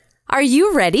Are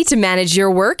you ready to manage your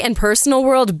work and personal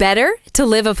world better to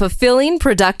live a fulfilling,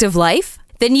 productive life?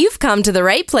 Then you've come to the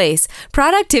right place.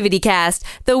 Productivity Cast,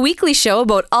 the weekly show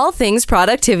about all things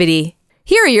productivity.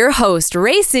 Here are your hosts,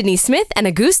 Ray Sidney Smith and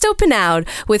Augusto Pinaud,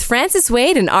 with Francis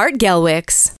Wade and Art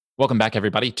Gelwicks. Welcome back,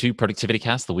 everybody, to Productivity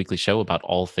Cast, the weekly show about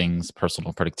all things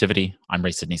personal productivity. I'm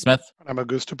Ray Sidney Smith. And I'm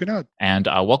Augusto Pinaud. And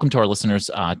welcome to our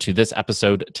listeners to this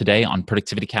episode today on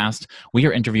Productivity Cast. We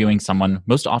are interviewing someone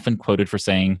most often quoted for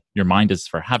saying, "Your mind is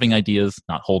for having ideas,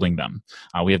 not holding them."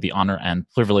 We have the honor and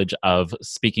privilege of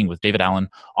speaking with David Allen,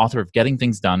 author of Getting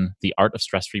Things Done, The Art of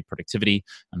Stress-Free Productivity,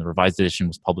 and the revised edition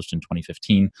was published in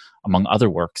 2015, among other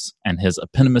works, and his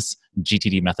eponymous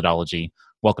GTD methodology.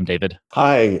 Welcome, David.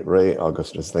 Hi, Ray,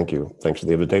 Augustus. Thank you. Thanks for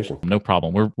the invitation. No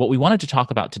problem. What we wanted to talk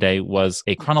about today was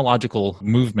a chronological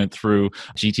movement through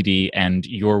GTD and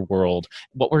your world.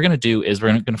 What we're going to do is we're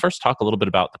going to first talk a little bit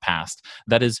about the past.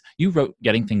 That is, you wrote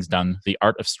Getting Things Done, The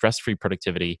Art of Stress-Free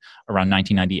Productivity around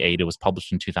 1998. It was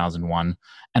published in 2001.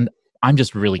 And I'm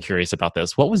just really curious about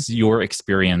this. What was your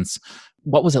experience?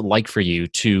 What was it like for you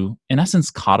to, in essence,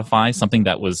 codify something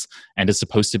that was and is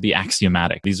supposed to be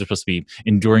axiomatic? These are supposed to be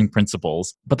enduring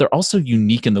principles, but they're also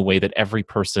unique in the way that every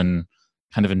person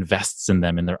kind of invests in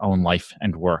them in their own life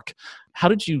and work. How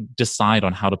did you decide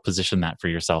on how to position that for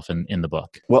yourself in the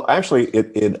book? Well, actually,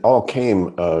 it all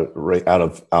came right out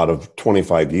of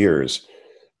 25 years.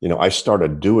 You know, I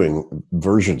started doing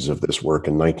versions of this work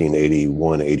in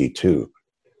 1981, 82.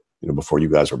 Before you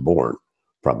guys were born,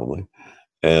 probably.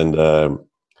 And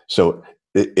so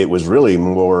it was really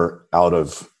more out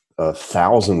of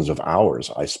thousands of hours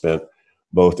I spent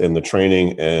both in the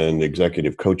training and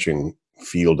executive coaching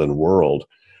field and world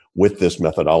with this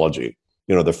methodology.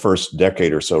 The first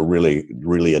decade or so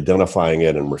really identifying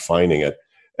it and refining it,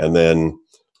 and then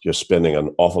just spending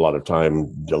an awful lot of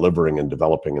time delivering and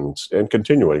developing and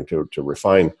continuing to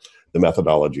refine the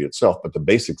methodology itself, but the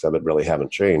basics of it really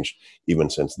haven't changed even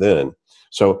since then.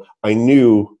 So I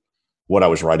knew what I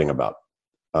was writing about.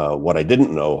 What I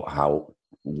didn't know how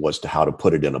to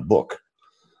put it in a book.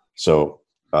 So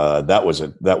that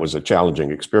was a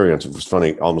challenging experience. It was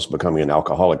funny, almost becoming an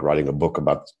alcoholic, writing a book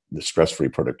about the stress-free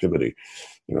productivity.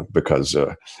 Because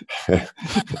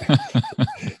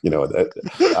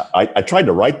I tried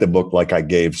to write the book like I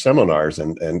gave seminars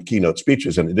and keynote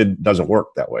speeches, and it doesn't work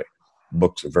that way.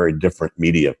 Books are very different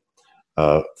media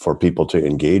for people to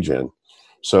engage in.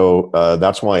 So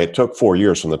that's why it took 4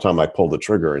 years from the time I pulled the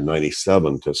trigger in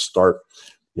 97 to start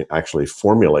actually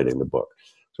formulating the book.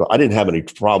 So I didn't have any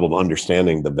problem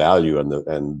understanding the value and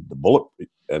the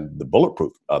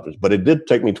bulletproof of it, but it did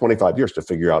take me 25 years to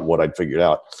figure out what I'd figured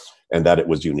out, and that it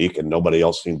was unique and nobody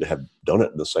else seemed to have done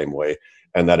it in the same way,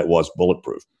 and that it was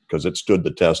bulletproof because it stood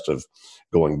the test of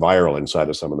going viral inside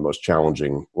of some of the most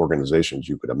challenging organizations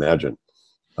you could imagine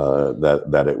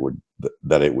that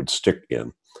it would stick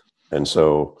in. And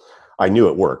so I knew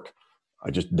it worked.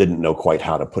 I just didn't know quite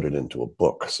how to put it into a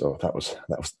book. So that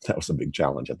was a big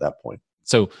challenge at that point.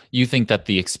 So you think that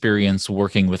the experience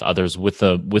working with others with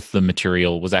the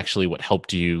material was actually what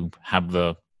helped you have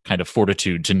the kind of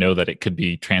fortitude to know that it could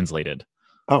be translated?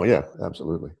 Oh yeah,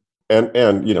 absolutely. And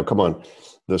come on,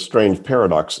 the strange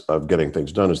paradox of Getting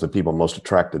Things Done is the people most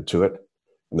attracted to it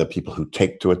and the people who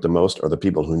take to it the most are the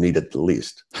people who need it the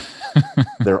least.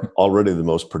 They're already the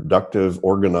most productive,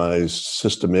 organized,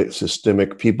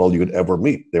 systemic people you'd ever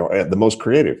meet. They're the most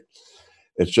creative.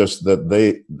 It's just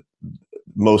that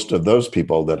most of those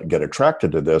people that get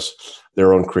attracted to this,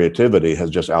 their own creativity has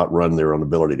just outrun their own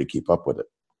ability to keep up with it.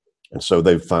 And so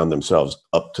they've found themselves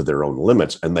up to their own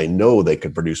limits, and they know they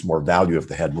could produce more value if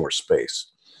they had more space.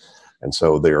 And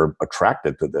so they're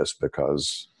attracted to this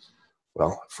because,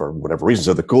 well, for whatever reason.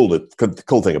 So the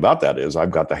cool thing about that is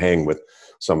I've got to hang with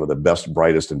some of the best,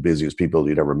 brightest, and busiest people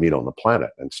you'd ever meet on the planet,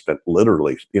 and spent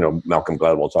literally, Malcolm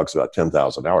Gladwell talks about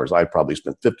 10,000 hours. I probably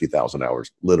spent 50,000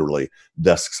 hours literally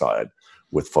desk side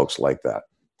with folks like that.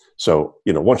 So,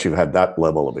 once you've had that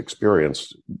level of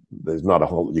experience, there's not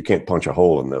you can't punch a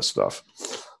hole in this stuff.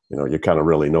 You kind of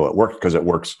really know it works because it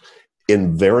works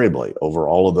invariably over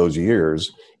all of those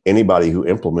years. Anybody who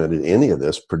implemented any of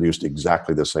this produced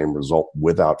exactly the same result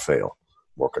without fail.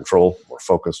 More control, more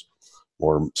focus,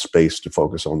 more space to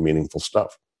focus on meaningful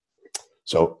stuff.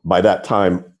 So by that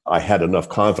time, I had enough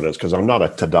confidence because I'm not a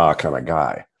ta-da kind of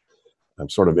guy. I'm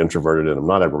sort of introverted and I'm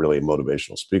not ever really a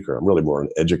motivational speaker. I'm really more an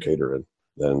educator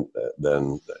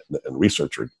than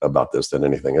researcher about this than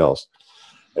anything else.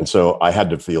 And so I had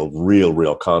to feel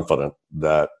real confident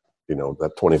that,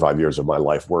 that 25 years of my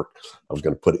life work, I was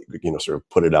going to put it, sort of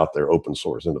put it out there, open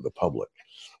source into the public.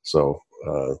 So,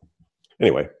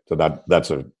 Anyway, so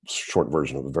that's a short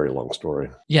version of a very long story.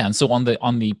 Yeah, and so on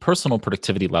the personal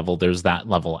productivity level, there's that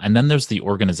level, and then there's the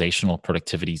organizational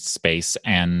productivity space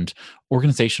and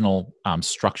organizational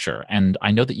structure. And I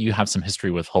know that you have some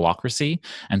history with Holacracy,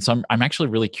 and so I'm actually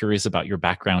really curious about your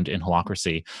background in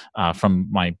Holacracy. From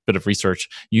my bit of research,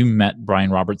 you met Brian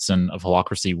Robertson of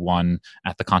Holacracy One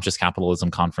at the Conscious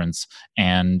Capitalism Conference,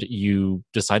 and you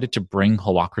decided to bring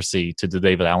Holacracy to the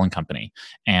David Allen Company.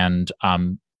 And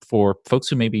for folks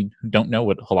who maybe don't know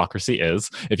what Holacracy is,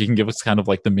 if you can give us kind of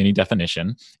like the mini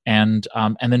definition, and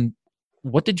then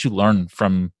what did you learn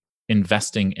from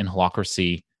investing in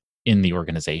Holacracy in the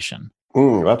organization?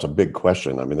 That's a big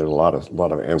question. I mean, there's a lot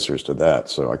of answers to that,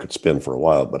 so I could spin for a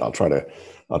while, but I'll try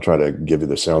to give you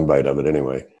the soundbite of it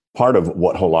anyway. Part of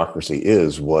what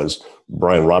Holacracy was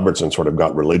Brian Robertson sort of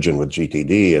got religion with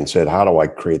GTD and said, how do I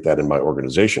create that in my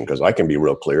organization? Because I can be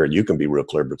real clear and you can be real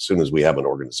clear, but as soon as we have an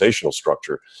organizational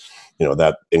structure,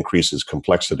 that increases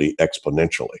complexity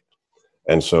exponentially.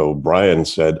 And so Brian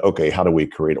said, okay, how do we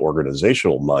create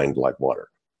organizational mind like water?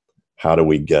 How do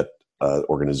we get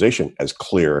organization as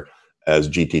clear as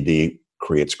GTD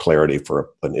creates clarity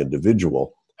for an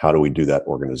individual? How do we do that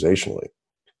organizationally?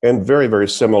 And very, very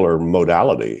similar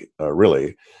modality,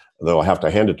 really. Though I have to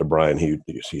hand it to Brian, he's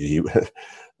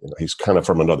kind of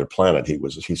from another planet. He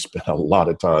spent a lot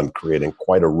of time creating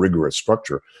quite a rigorous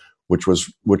structure, which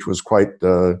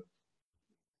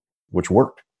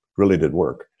worked, really did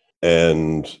work.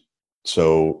 And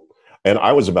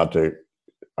I was about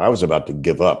to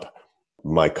give up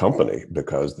my company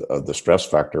because of the stress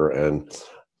factor, and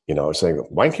I was saying,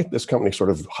 why can't this company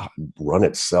sort of run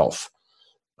itself?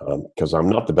 Because I'm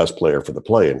not the best player for the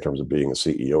play in terms of being a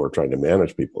CEO or trying to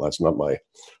manage people.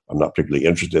 I'm not particularly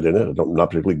interested in it. I'm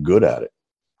not particularly good at it.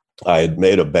 I had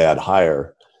made a bad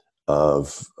hire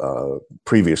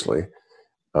previously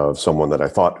of someone that I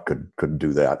thought could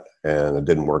do that, and it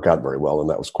didn't work out very well, and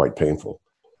that was quite painful.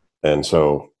 And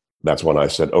so that's when I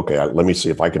said, okay, let me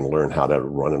see if I can learn how to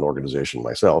run an organization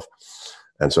myself.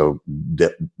 And so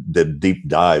did deep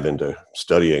dive into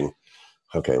studying,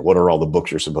 okay, what are all the books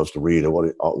you're supposed to read, and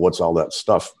what's all that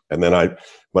stuff? And then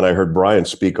when I heard Brian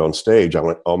speak on stage, I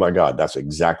went, oh my God, that's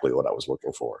exactly what I was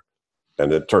looking for.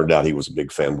 And it turned out he was a big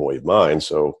fanboy of mine.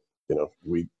 So,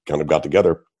 we kind of got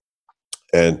together,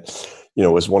 and, it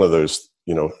was one of those,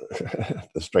 the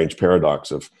strange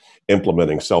paradox of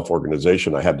implementing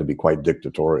self-organization. I had to be quite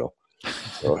dictatorial.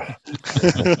 So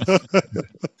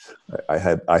I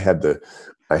had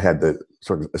to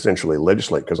sort of essentially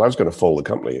legislate, because I was going to fold the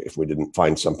company if we didn't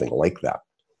find something like that.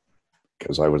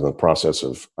 Because I was in the process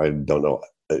of, I don't know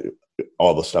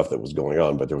all the stuff that was going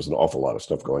on, but there was an awful lot of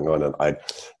stuff going on, and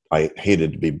I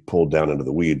hated to be pulled down into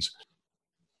the weeds.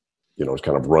 It was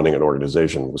kind of running an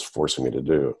organization was forcing me to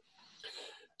do.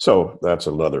 So that's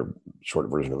another short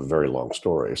version of a very long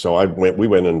story. So we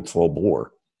went in full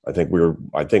bore. I think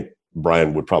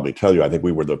Brian would probably tell you, I think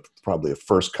we were probably the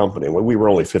first company. We were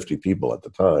only 50 people at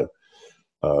the time.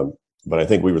 But I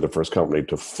think we were the first company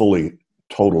to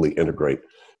totally integrate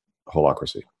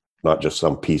Holacracy, not just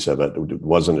some piece of it. It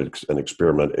wasn't an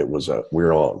experiment. It was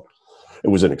we're on. It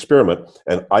was an experiment.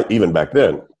 And even back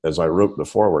then, as I wrote the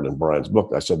foreword in Brian's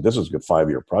book, I said, this is a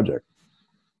 5-year project.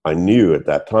 I knew at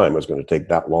that time it was going to take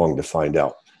that long to find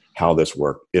out how this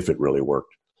worked, if it really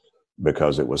worked,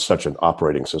 because it was such an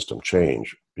operating system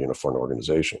change, for an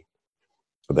organization,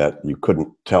 that you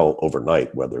couldn't tell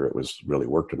overnight whether it was really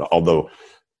worked or not. Although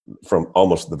from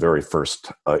almost the very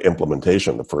first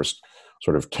implementation, the first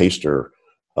sort of taster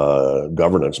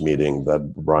governance meeting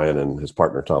that Brian and his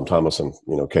partner, Tom Thomason,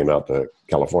 came out to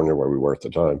California where we were at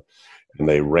the time, and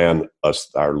they ran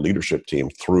our leadership team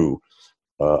through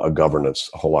a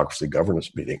Holacracy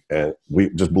governance meeting, and we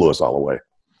just blew us all away.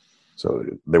 So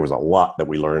there was a lot that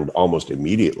we learned almost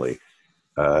immediately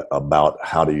about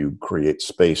how do you create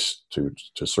space to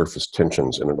surface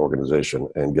tensions in an organization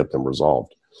and get them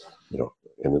resolved,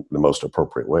 in the most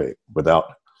appropriate way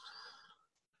without,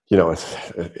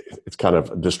 it's kind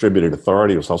of distributed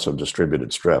authority. It was also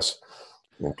distributed stress.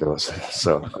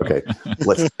 So, okay,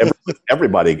 let's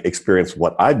everybody experience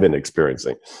what I've been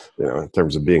experiencing, in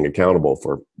terms of being accountable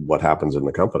for what happens in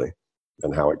the company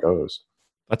and how it goes.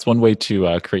 That's one way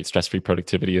to create stress-free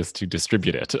productivity, is to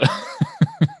distribute it.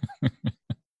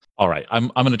 All right,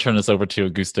 I'm going to turn this over to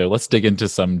Augusto. Let's dig into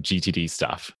some GTD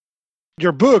stuff.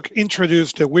 Your book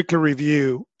introduced the weekly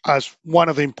review as one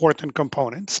of the important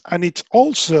components, and it's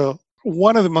also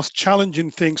one of the most challenging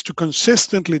things to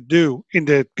consistently do in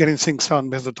the Getting Things Done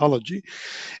methodology.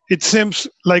 It seems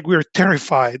like we're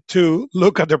terrified to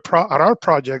look at our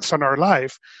projects and our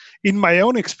life. In my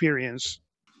own experience,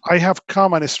 I have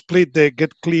come and split the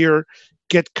Get Clear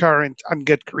Get Current and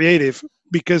Get Creative,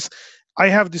 because I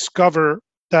have discovered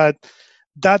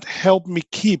that helped me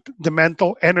keep the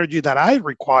mental energy that I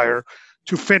require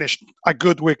to finish a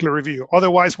good weekly review.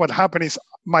 Otherwise, what happens is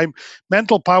my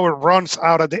mental power runs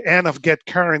out at the end of Get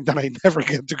Current and I never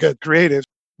get to Get Creative.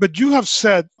 But you have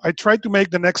said, I try to make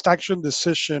the next action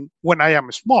decision when I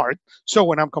am smart. So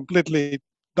when I'm completely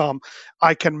dumb,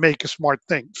 I can make smart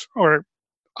things. Or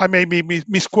I may be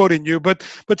misquoting you, but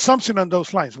something on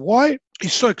those lines. Why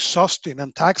is so exhausting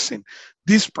and taxing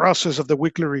this process of the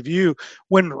weekly review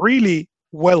when really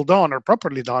well done or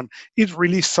properly done, it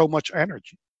releases so much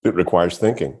energy? It requires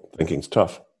thinking. Thinking's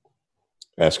tough.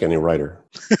 Ask any writer.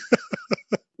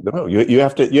 No, you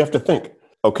have to think.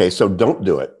 Okay, so don't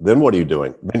do it. Then what are you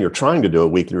doing? Then you're trying to do a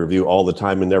weekly review all the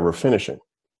time and never finishing.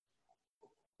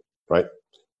 Right?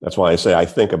 That's why I say I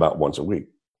think about once a week.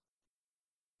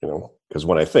 Because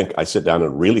when I think, I sit down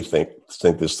and really think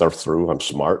this stuff through. I'm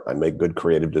smart. I make good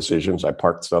creative decisions. I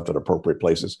park stuff at appropriate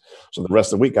places. So the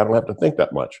rest of the week, I don't have to think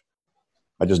that much.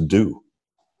 I just do.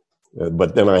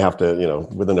 But then I have to,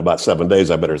 within about 7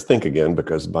 days, I better think again,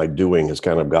 because my doing has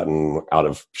kind of gotten out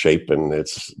of shape and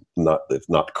it's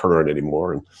not current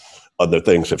anymore. And other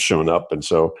things have shown up. And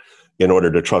so in order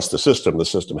to trust the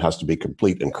system has to be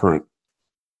complete and current.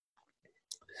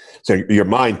 So your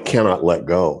mind cannot let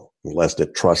go unless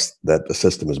it trusts that the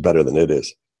system is better than it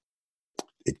is.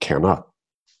 It cannot.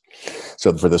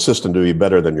 So for the system to be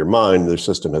better than your mind, the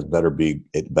system better be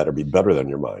better than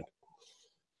your mind.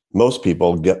 Most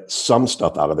people get some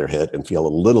stuff out of their head and feel a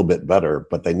little bit better,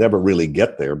 but they never really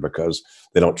get there because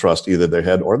they don't trust either their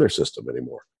head or their system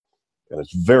anymore. And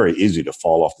it's very easy to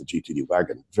fall off the GTD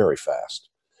wagon very fast,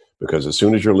 because as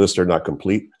soon as your lists are not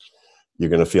complete, you're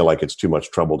going to feel like it's too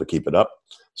much trouble to keep it up.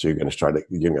 So you're going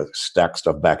to stack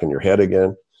stuff back in your head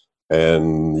again,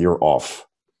 and you're off.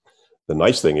 The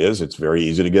nice thing is it's very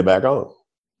easy to get back on.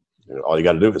 All you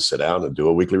got to do is sit down and do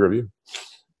a weekly review,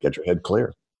 get your head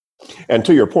clear. And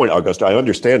to your point, Augusto, I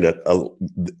understand it.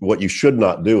 What you should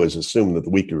not do is assume that the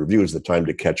weekly review is the time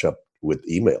to catch up with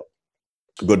email.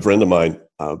 A good friend of mine,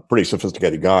 a pretty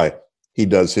sophisticated guy, he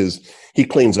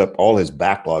cleans up all his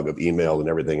backlog of email and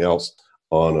everything else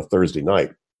on a Thursday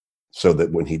night, so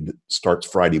that when he starts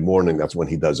Friday morning, that's when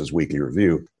he does his weekly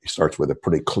review. He starts with a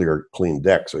pretty clean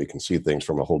deck, so he can see things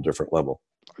from a whole different level.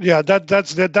 Yeah,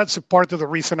 that's a part of the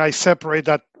reason I separate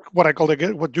that, what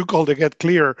you call the Get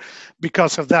Clear,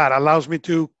 because of that. Allows me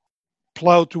to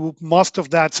plow to most of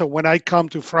that. So when I come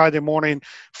to Friday morning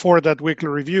for that weekly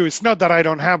review, it's not that I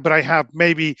don't have, but I have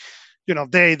maybe,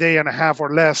 day and a half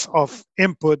or less of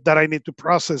input that I need to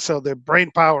process. So the brain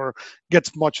power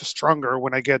gets much stronger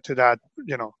when I get to that,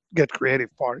 Get Creative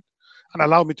part, and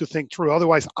allow me to think through.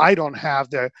 Otherwise, I don't have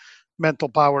the mental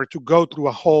power to go through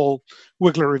a whole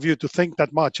weekly review to think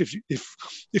that much.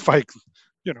 If I,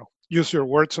 use your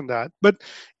words on that. But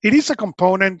it is a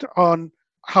component on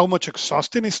how much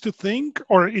exhausting is to think,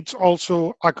 or it's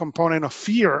also a component of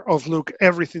fear of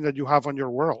everything that you have on your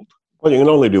world. Well, you can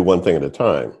only do one thing at a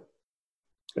time.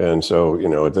 And so,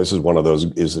 this is one of those,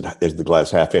 is the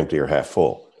glass half empty or half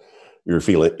full? You're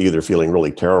either feeling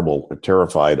really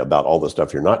terrified about all the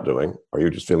stuff you're not doing, or you're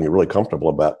just feeling really comfortable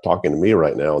about talking to me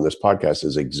right now. And this podcast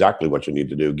is exactly what you need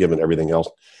to do, given everything else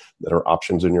that are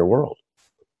options in your world.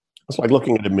 It's like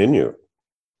looking at a menu.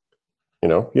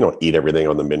 You don't eat everything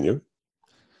on the menu.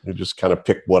 You just kind of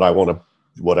pick what I want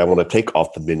to take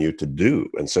off the menu to do.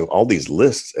 And so all these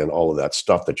lists and all of that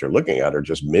stuff that you're looking at are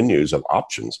just menus of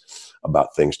options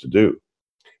about things to do.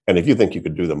 And if you think you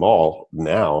could do them all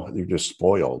now, you're just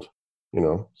spoiled.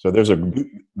 So there's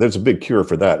a big cure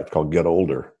for that. It's called Get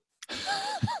Older.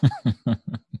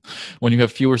 When you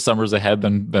have fewer summers ahead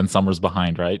than summers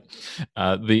behind, right?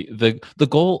 The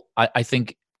goal, I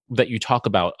think, that you talk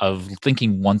about of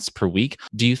thinking once per week,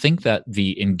 do you think that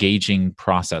the engaging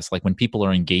process, like when people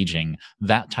are engaging,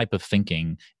 that type of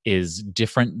thinking is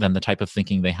different than the type of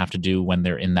thinking they have to do when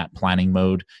they're in that planning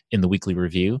mode in the weekly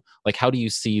review? Like, how do you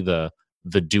see the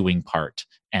doing part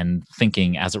and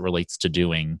thinking as it relates to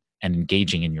doing and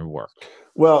engaging in your work?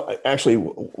 Well, actually,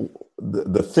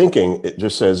 the thinking, it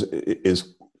just says,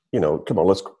 is, come on,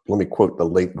 let me quote the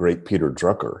late, great Peter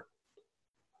Drucker.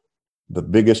 The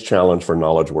biggest challenge for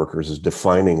knowledge workers is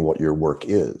defining what your work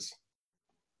is.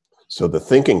 So the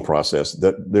thinking process,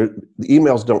 the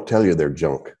emails don't tell you they're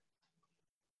junk,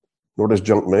 nor does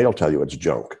junk mail tell you it's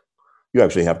junk. You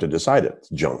actually have to decide it's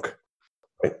junk,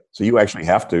 right? So you actually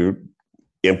have to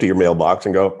empty your mailbox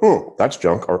and go, that's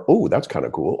junk, or, oh, that's kind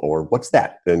of cool, or what's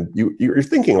that? And you're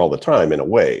thinking all the time in a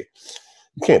way.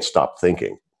 You can't stop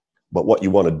thinking. But what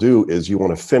you want to do is you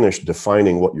want to finish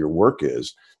defining what your work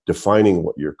is, defining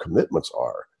what your commitments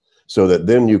are, so that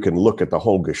then you can look at the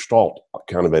whole gestalt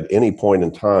kind of at any point in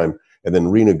time and then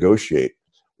renegotiate.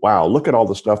 Wow, look at all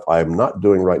the stuff I'm not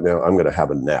doing right now. I'm going to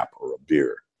have a nap or a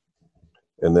beer.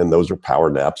 And then those are power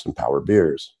naps and power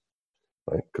beers,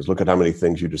 right? Because look at how many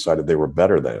things you decided they were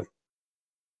better than,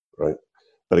 right?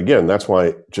 But again, that's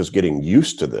why just getting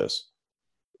used to this,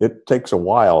 it takes a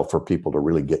while for people to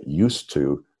really get used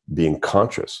to being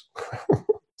conscious.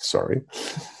 Sorry.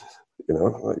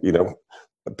 You know,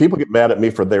 people get mad at me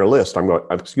for their list. I'm going,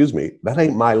 excuse me, that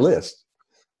ain't my list.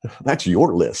 That's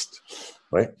your list,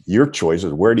 right? Your choice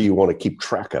is where do you want to keep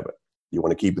track of it? You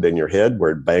want to keep it in your head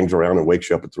where it bangs around and wakes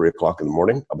you up at 3 o'clock in the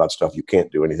morning about stuff you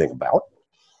can't do anything about?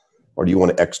 Or do you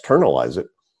want to externalize it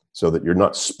so that you're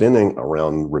not spinning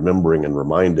around remembering and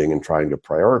reminding and trying to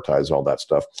prioritize all that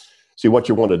stuff? See, what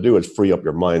you want to do is free up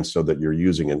your mind so that you're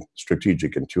using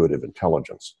strategic intuitive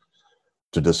intelligence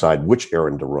to decide which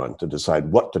errand to run, to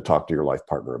decide what to talk to your life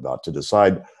partner about, to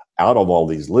decide out of all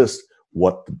these lists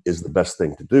what is the best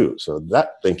thing to do. So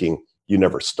that thinking, you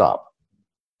never stop.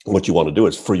 What you want to do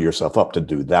is free yourself up to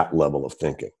do that level of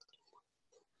thinking.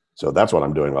 So that's what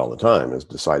I'm doing all the time, is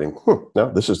deciding, now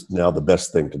this is now the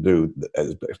best thing to do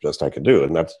as best I can do.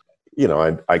 And that's,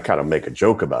 I kind of make a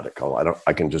joke about it, Cole.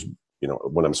 I can just,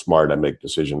 when I'm smart, I make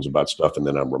decisions about stuff, and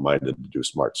then I'm reminded to do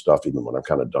smart stuff, even when I'm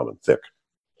kind of dumb and thick.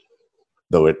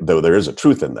 Though there is a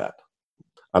truth in that.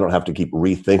 I don't have to keep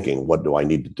rethinking, what do I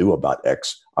need to do about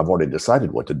X? I've already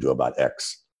decided what to do about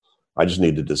X. I just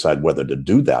need to decide whether to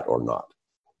do that or not,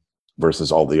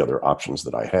 versus all the other options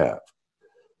that I have.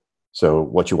 So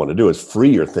what you want to do is free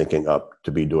your thinking up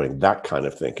to be doing that kind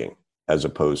of thinking, as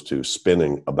opposed to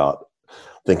spinning about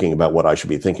thinking about what I should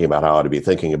be thinking about, how I ought to be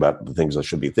thinking about the things I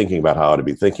should be thinking about, how I ought to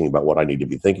be thinking about what I need to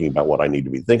be thinking about, what I need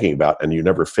to be thinking about, and you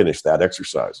never finish that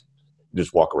exercise. You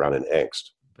just walk around in angst.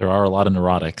 There are a lot of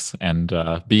neurotics, and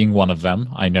being one of them,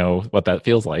 I know what that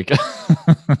feels like.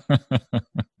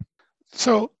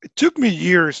 So it took me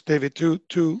years, David,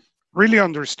 to really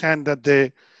understand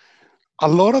that a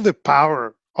lot of the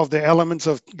power of the elements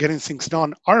of getting things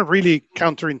done are really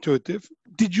counterintuitive.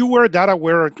 Did you were that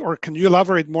aware, or can you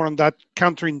elaborate more on that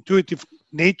counterintuitive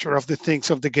nature of the things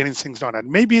of the getting things done? And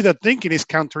maybe the thinking is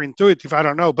counterintuitive, I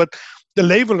don't know, but the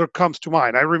labeler comes to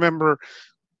mind. I remember,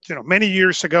 many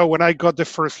years ago when I got the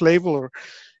first labeler,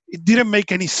 it didn't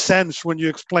make any sense when you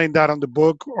explained that on the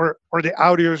book or the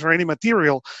audios or any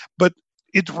material, but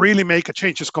it really make a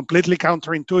change. It's completely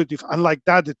counterintuitive. Unlike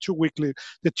that, the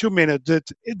 2 minute,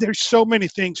 there's so many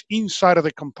things inside of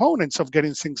the components of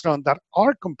getting things done that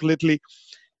are completely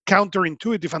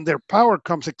counterintuitive, and their power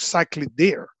comes exactly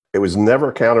there. It was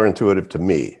never counterintuitive to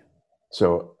me.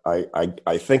 So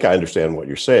I think I understand what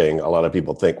you're saying. A lot of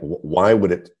people think, why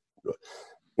would it,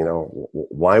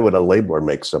 why would a labeler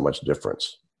make so much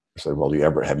difference? I said, well,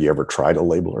 have you ever tried a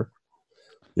labeler?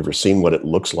 You ever seen what it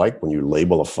looks like when you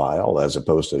label a file as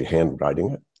opposed to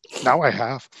handwriting it? Now I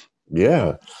have.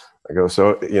 Yeah. I go,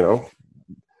 so,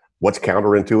 what's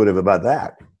counterintuitive about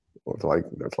that?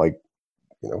 It's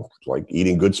like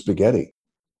eating good spaghetti.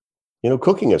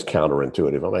 Cooking is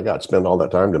counterintuitive. Oh my God, spend all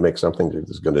that time to make something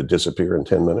that's going to disappear in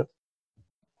 10 minutes.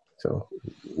 So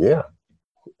yeah,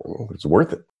 it's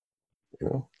worth it,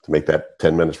 to make that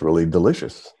 10 minutes really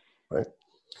delicious, right?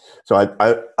 So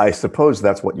I suppose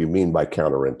that's what you mean by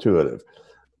counterintuitive.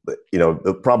 But,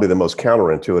 probably the most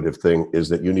counterintuitive thing is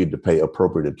that you need to pay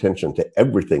appropriate attention to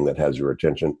everything that has your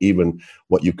attention, even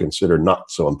what you consider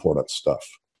not so important stuff.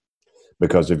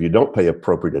 Because if you don't pay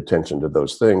appropriate attention to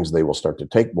those things, they will start to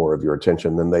take more of your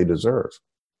attention than they deserve.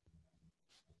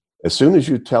 As soon as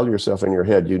you tell yourself in your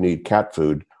head you need cat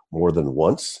food more than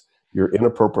once, you're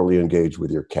inappropriately engaged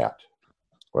with your cat.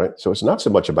 Right? So it's not so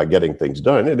much about getting things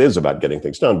done. It is about getting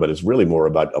things done, but it's really more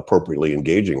about appropriately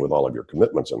engaging with all of your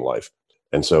commitments in life.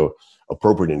 And so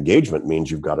appropriate engagement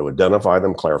means you've got to identify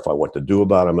them, clarify what to do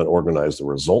about them, and organize the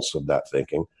results of that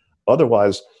thinking.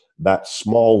 Otherwise, that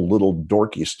small little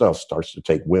dorky stuff starts to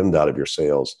take wind out of your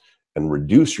sails and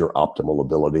reduce your optimal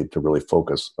ability to really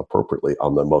focus appropriately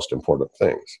on the most important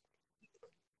things.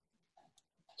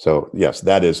 So yes,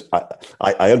 that is,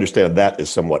 I understand that is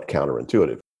somewhat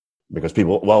counterintuitive. Because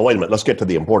people, well, wait a minute, let's get to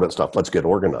the important stuff. Let's get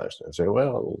organized. And say,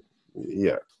 well,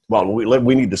 yeah. Well,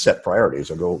 we need to set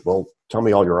priorities. I go, well, tell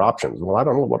me all your options. Well, I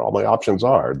don't know what all my options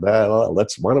are.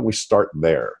 Why don't we start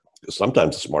there?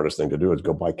 Sometimes the smartest thing to do is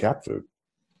go buy cat food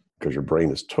because your brain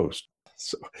is toast.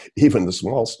 So even the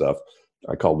small stuff,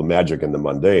 I call the magic and the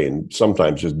mundane,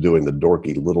 sometimes just doing the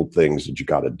dorky little things that you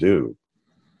got to do.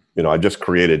 I just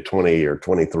created 20 or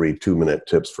 23 2-minute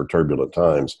tips for turbulent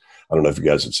times. I don't know if you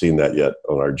guys have seen that yet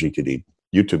on our GTD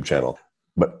YouTube channel,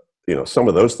 but some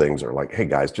of those things are like, hey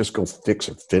guys, just go fix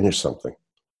or finish something.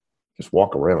 Just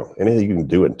walk around. Anything you can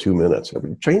do in 2 minutes. I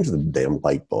mean, change the damn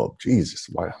light bulb. Jesus,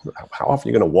 how often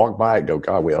are you going to walk by and go,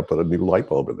 God, we ought to put a new light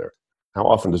bulb in there? How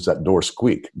often does that door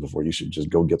squeak before you should just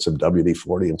go get some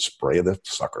WD-40 and spray the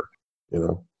sucker?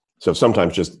 So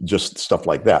sometimes just stuff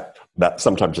like that.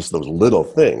 Sometimes just those little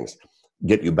things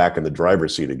get you back in the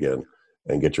driver's seat again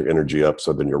and get your energy up,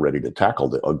 so then you're ready to tackle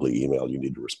the ugly email you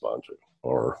need to respond to,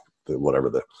 or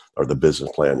the business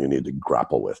plan you need to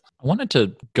grapple with. I wanted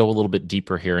to go a little bit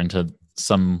deeper here into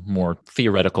some more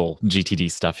theoretical GTD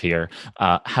stuff here.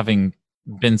 Having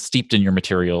been steeped in your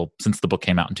material since the book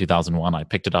came out in 2001, I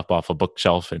picked it up off a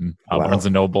bookshelf in Barnes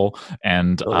 & Noble,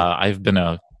 and I've been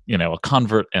a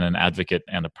convert and an advocate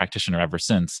and a practitioner ever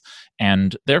since.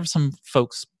 And there are some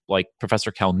folks like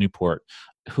Professor Cal Newport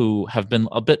who have been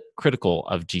a bit critical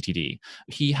of GTD.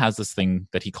 He has this thing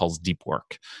that he calls deep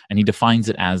work, and he defines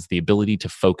it as the ability to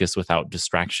focus without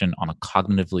distraction on a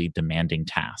cognitively demanding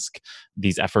task.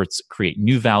 These efforts create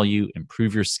new value,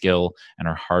 improve your skill, and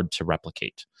are hard to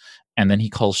replicate. And then he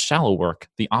calls shallow work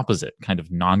the opposite, kind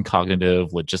of non-cognitive,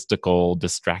 logistical,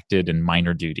 distracted, and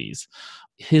minor duties.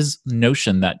 His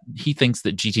notion that he thinks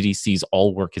that GTD sees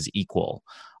all work as equal.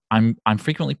 I'm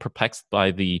frequently perplexed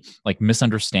by the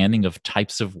misunderstanding of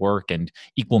types of work and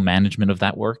equal management of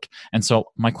that work. And so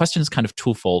my question is kind of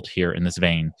twofold here in this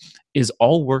vein. Is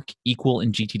all work equal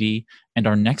in GTD? And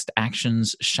are next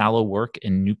actions shallow work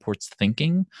in Newport's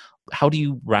thinking? How do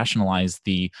you rationalize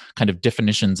the kind of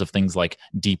definitions of things like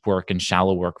deep work and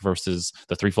shallow work versus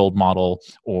the threefold model,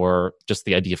 or just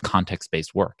the idea of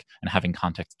context-based work and having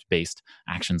context-based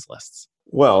actions lists?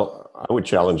 Well, I would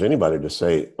challenge anybody to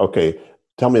say, okay,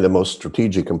 tell me the most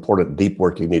strategic, important, deep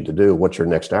work you need to do. What's your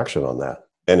next action on that?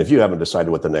 And if you haven't decided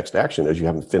what the next action is, you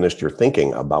haven't finished your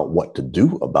thinking about what to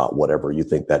do about whatever you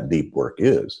think that deep work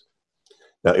is.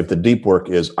 Now, if the deep work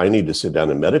is, I need to sit down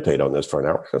and meditate on this for an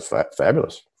hour, that's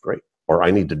fabulous, great. Or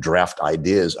I need to draft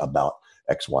ideas about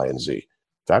X, Y, and Z,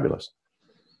 fabulous.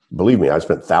 Believe me, I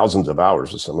spent thousands of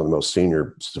hours with some of the most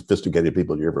senior, sophisticated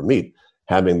people you ever meet,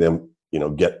 having them,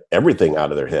 get everything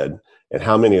out of their head. And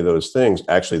how many of those things,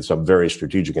 actually some very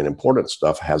strategic and important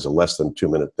stuff, has a less than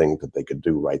 2-minute thing that they could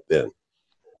do right then.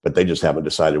 But they just haven't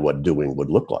decided what doing would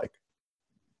look like.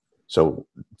 So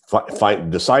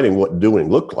deciding what doing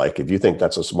looked like, if you think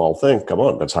that's a small thing, come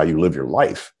on, that's how you live your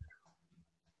life,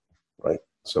 right?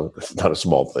 So it's not a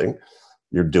small thing.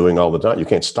 You're doing all the time. You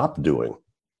can't stop doing.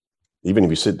 Even if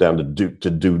you sit down to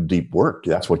do deep work,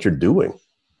 that's what you're doing.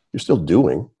 You're still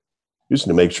doing. You just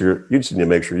need to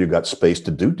make sure you've got space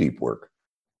to do deep work,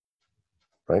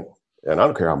 right? And I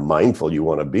don't care how mindful you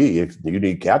want to be. If you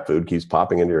need cat food keeps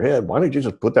popping into your head, why don't you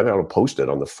just put that out and post it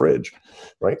on the fridge,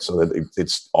 right? So that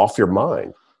it's off your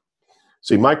mind.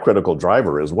 See, my critical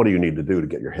driver is, what do you need to do to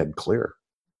get your head clear?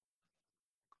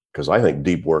 Because I think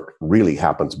deep work really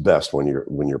happens best when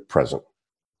you're present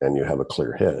and you have a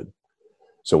clear head.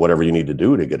 So whatever you need to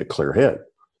do to get a clear head.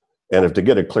 And if to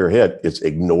get a clear head, it's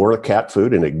ignore cat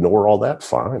food and ignore all that,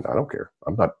 fine. I don't care.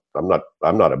 I'm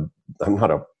not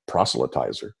a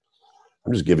proselytizer.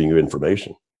 I'm just giving you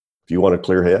information. If you want a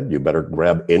clear head, you better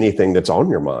grab anything that's on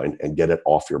your mind and get it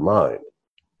off your mind.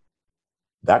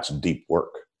 That's deep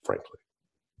work, frankly.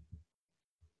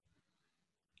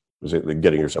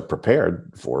 Getting yourself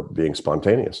prepared for being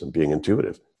spontaneous and being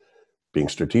intuitive, being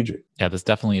strategic. Yeah, this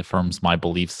definitely affirms my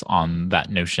beliefs on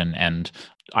that notion. And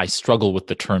I struggle with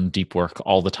the term deep work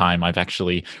all the time. I've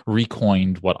actually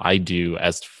recoined what I do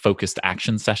as focused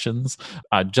action sessions,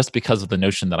 just because of the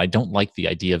notion that I don't like the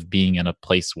idea of being in a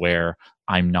place where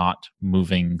I'm not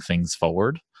moving things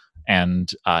forward. And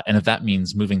if that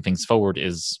means moving things forward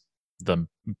is the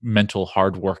mental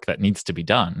hard work that needs to be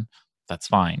done, that's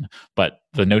fine. But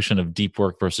the notion of deep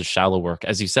work versus shallow work,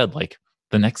 as you said,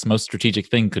 the next most strategic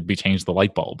thing could be change the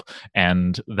light bulb.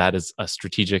 And that is a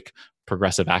strategic,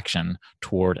 progressive action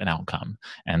toward an outcome.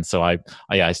 And so I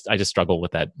just struggle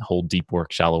with that whole deep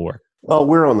work, shallow work. Well,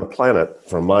 we're on the planet,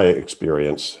 from my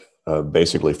experience,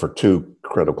 basically for two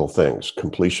critical things: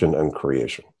 completion and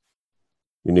creation.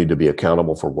 You need to be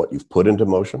accountable for what you've put into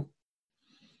motion.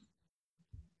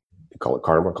 You call it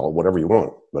karma, call it whatever you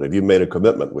want. But if you've made a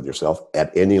commitment with yourself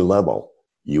at any level,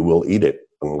 you will eat it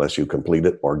unless you complete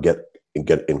it or get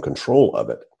in control of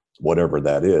it, whatever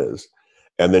that is.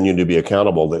 And then you need to be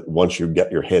accountable that once you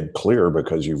get your head clear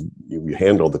because you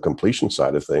handle the completion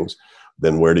side of things,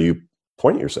 then where do you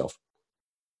point yourself?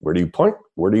 Where do you point?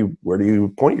 Where do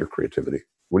you point your creativity?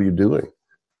 What are you doing?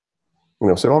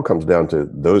 So it all comes down to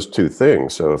those two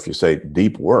things. So if you say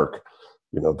deep work,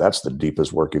 that's the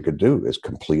deepest work you could do, is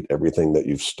complete everything that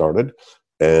you've started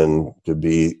and to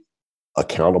be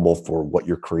accountable for what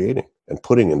you're creating and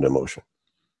putting into motion.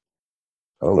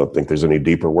 I don't think there's any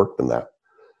deeper work than that.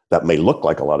 That may look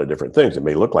like a lot of different things. It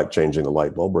may look like changing the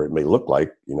light bulb, or it may look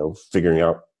like, figuring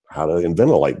out how to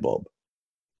invent a light bulb.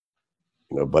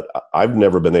 But I've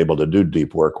never been able to do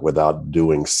deep work without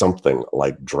doing something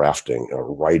like drafting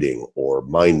or writing or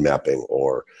mind mapping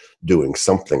or doing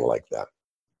something like that.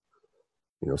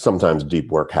 Sometimes deep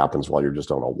work happens while you're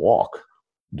just on a walk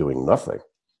doing nothing.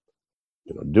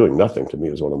 Doing nothing to me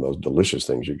is one of the most delicious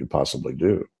things you could possibly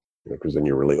do, because then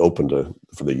you're really open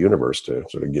for the universe to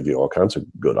sort of give you all kinds of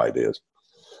good ideas,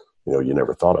 you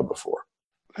never thought of before.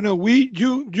 I know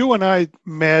you and I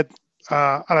met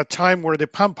at a time where the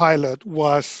Palm Pilot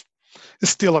was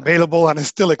still available and it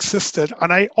still existed.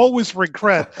 And I always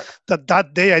regret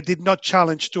that day I did not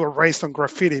challenge to a race on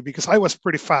graffiti, because I was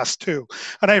pretty fast too.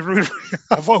 And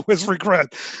I've always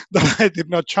regret that I did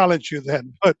not challenge you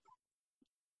then. But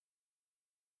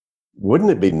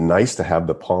wouldn't it be nice to have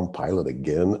the Palm Pilot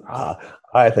again?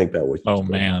 I think that was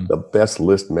the best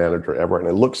list manager ever. And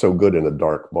it looked so good in a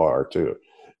dark bar too.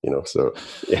 So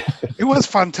yeah. It was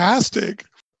fantastic.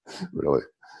 Really.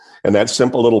 And that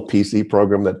simple little PC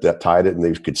program that tied it, and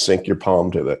you could sync your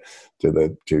Palm to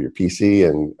your PC,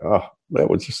 and that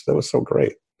was so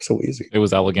great, so easy. It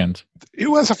was elegant.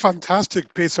 It was a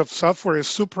fantastic piece of software. It's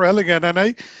super elegant, and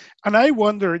I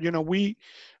wonder,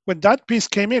 when that piece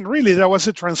came in, really that was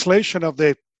a translation of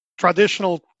the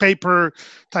traditional paper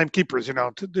timekeepers.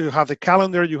 You have the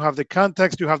calendar, you have the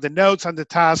context, you have the notes and the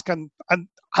task, and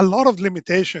a lot of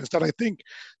limitations that I think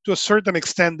to a certain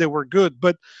extent they were good.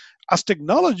 But as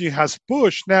technology has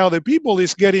pushed, now the people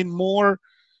is getting more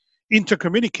into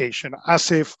communication, as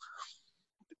if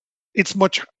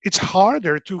it's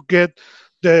harder to get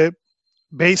the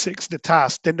basics, the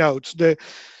tasks, the notes,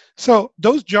 so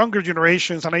those younger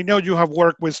generations, and I know you have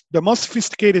worked with the most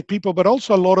sophisticated people, but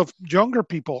also a lot of younger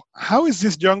people. How is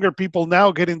this younger people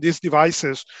now getting these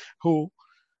devices who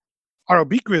are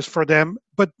ubiquitous for them,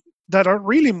 but that are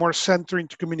really more centered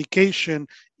into communication,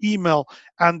 email,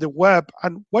 and the web?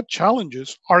 And what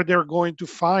challenges are they going to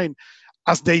find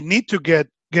as they need to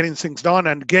getting things done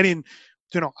and getting,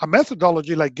 a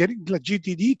methodology like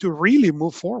GTD to really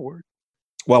move forward?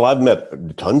 Well, I've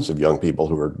met tons of young people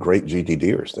who are great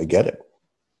GTDers. They get it.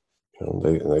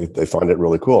 They find it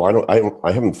really cool.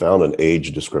 I haven't found an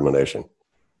age discrimination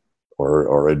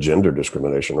or a gender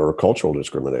discrimination or a cultural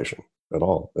discrimination at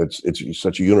all. It's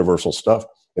such universal stuff.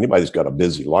 Anybody who's got a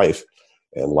busy life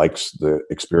and likes the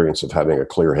experience of having a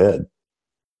clear head,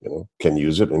 can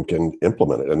use it and can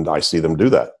implement it. And I see them do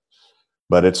that.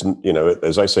 But it's,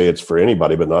 as I say, it's for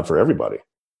anybody, but not for everybody.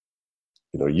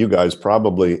 You guys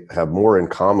probably have more in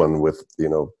common with,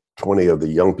 20 of the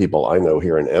young people I know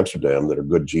here in Amsterdam that are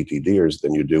good GTDers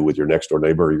than you do with your next door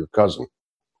neighbor or your cousin.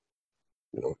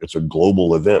 It's a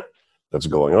global event that's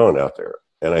going on out there.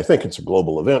 And I think it's a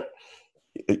global event.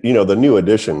 The new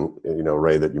edition,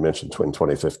 Ray, that you mentioned in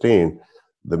 2015,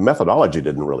 the methodology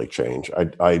didn't really change.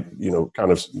 I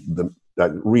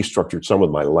restructured some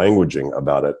of my languaging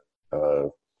about it.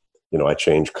 I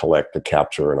changed collect to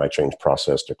capture, and I changed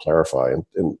process to clarify,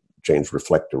 and changed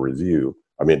reflect to review.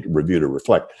 Review to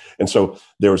reflect. And so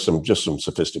there was some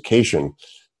sophistication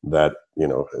that,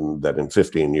 that in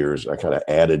 15 years I kind of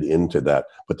added into that.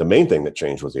 But the main thing that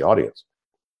changed was the audience.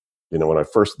 When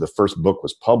the first book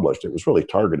was published, it was really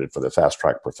targeted for the fast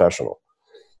track professional.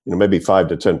 Maybe 5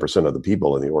 to 10% of the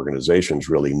people in the organizations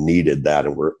really needed that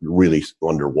and were really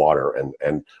underwater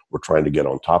and were trying to get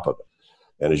on top of it.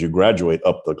 And as you graduate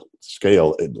up the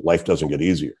scale, life doesn't get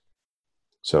easier.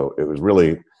 So it was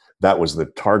really, that was the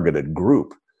targeted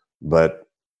group. But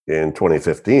in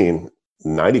 2015,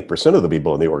 90% of the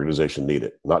people in the organization need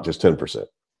it, not just 10%.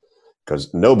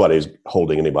 Because nobody's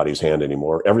holding anybody's hand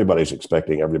anymore. Everybody's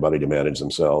expecting everybody to manage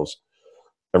themselves.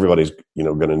 Everybody's,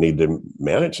 going to need to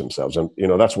manage themselves. And,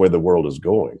 that's where the world is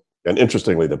going. And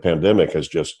interestingly, the pandemic has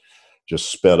just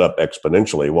sped up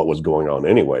exponentially what was going on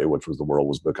anyway, which was the world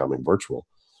was becoming virtual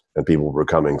and people were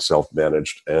becoming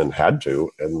self-managed and had to,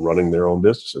 and running their own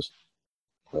businesses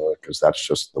because that's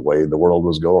just the way the world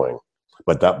was going.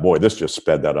 But this just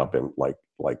sped that up in like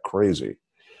crazy.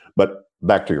 But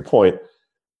back to your point,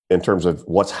 in terms of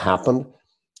what's happened,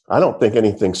 I don't think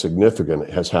anything significant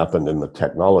has happened in the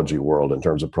technology world in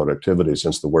terms of productivity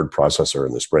since the word processor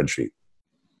and the spreadsheet,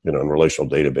 and relational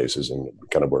databases and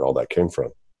kind of where all that came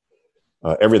from.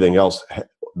 Everything else,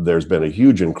 there's been a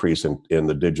huge increase in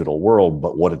the digital world,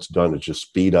 but what it's done is just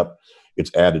speed up.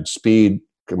 It's added speed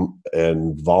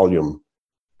and volume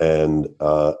and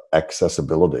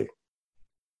accessibility.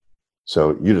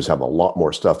 So you just have a lot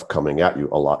more stuff coming at you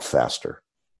a lot faster.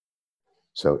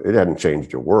 So it hadn't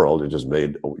changed your world. It just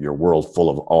made your world full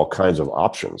of all kinds of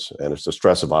options. And it's the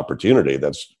stress of opportunity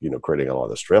that's, creating a lot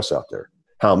of the stress out there.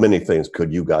 How many things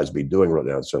could you guys be doing right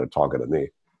now instead of talking to me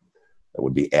that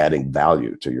would be adding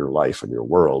value to your life and your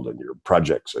world and your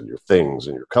projects and your things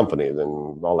and your company and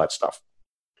all that stuff?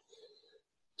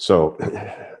 So,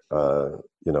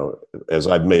 as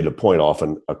I've made a point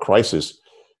often, a crisis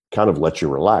kind of lets you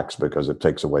relax because it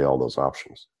takes away all those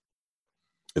options.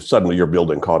 If suddenly your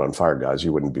building caught on fire, guys,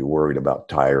 you wouldn't be worried about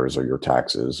tires or your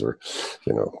taxes or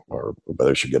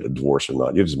whether you should get a divorce or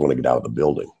not. You just want to get out of the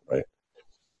building, right?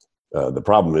 The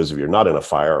problem is if you're not in a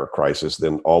fire or crisis,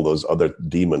 then all those other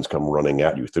demons come running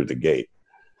at you through the gate.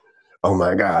 Oh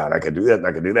my God, I could do that, and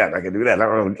I could do that, and I could do that.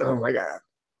 Oh my God.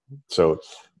 So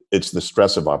it's the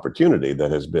stress of opportunity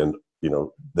that has been,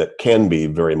 that can be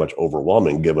very much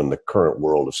overwhelming given the current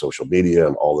world of social media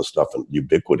and all the stuff and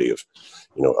ubiquity of,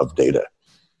 of data.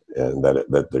 And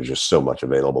that there's just so much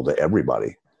available to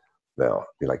everybody now,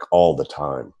 like all the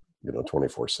time,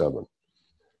 24/7.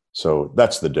 So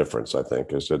that's the difference, I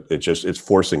think, is that it's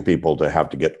forcing people to have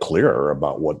to get clearer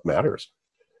about what matters.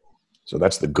 So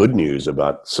that's the good news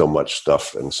about so much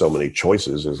stuff and so many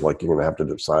choices is like, you're going to have to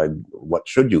decide what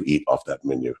should you eat off that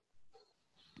menu,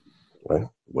 right?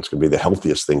 What's going to be the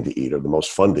healthiest thing to eat or the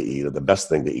most fun to eat or the best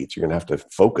thing to eat. So you're going to have to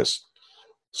focus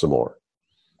some more.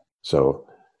 So,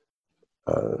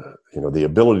 the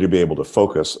ability to be able to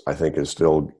focus, I think, is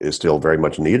still very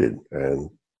much needed. And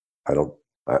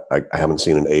I haven't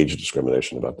seen an age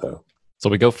discrimination about that. So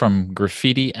we go from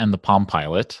graffiti and the Palm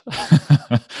Pilot,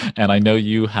 and I know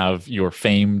you have your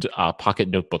famed pocket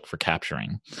notebook for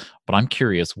capturing, but I'm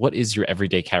curious, what is your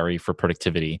everyday carry for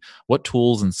productivity? What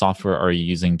tools and software are you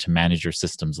using to manage your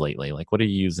systems lately? Like, what are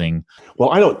you using? Well,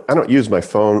 I don't use my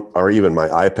phone or even my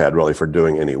iPad really for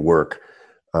doing any work.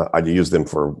 I use them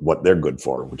for what they're good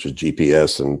for, which is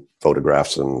GPS and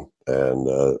photographs and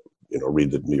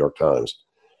read the New York Times,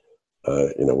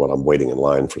 when I'm waiting in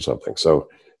line for something. So,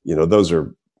 those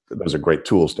are great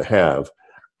tools to have.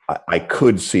 I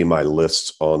could see my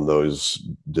lists on those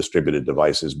distributed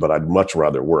devices, but I'd much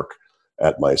rather work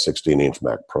at my 16-inch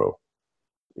Mac Pro,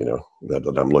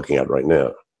 that I'm looking at right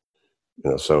now.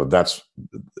 So that's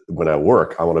when I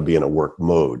work, I want to be in a work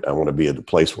mode. I want to be at a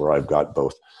place where I've got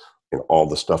both all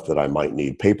the stuff that I might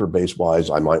need paper-based wise.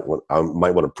 I might want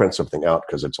to print something out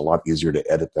because it's a lot easier to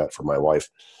edit that for my wife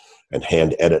and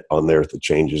hand edit on there the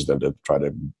changes than to try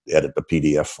to edit the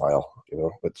PDF file,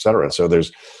 et cetera. So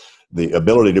there's the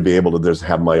ability to be able to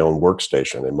have my own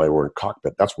workstation and my own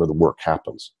cockpit. That's where the work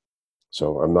happens.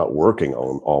 So I'm not working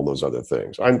on all those other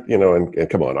things. And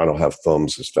come on, I don't have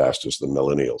thumbs as fast as the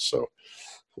millennials. So,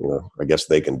 I guess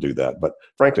they can do that. But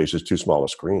frankly, it's just too small a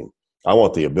screen. I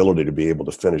want the ability to be able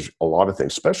to finish a lot of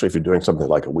things, especially if you're doing something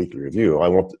like a weekly review. I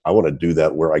want to do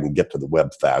that where I can get to the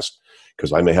web fast,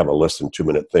 because I may have a less than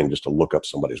 2-minute thing just to look up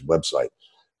somebody's website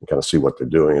and kind of see what they're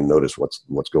doing and notice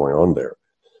what's going on there.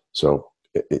 So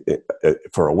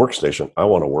for a workstation, I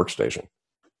want a workstation.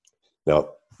 Now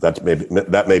that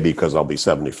may be because I'll be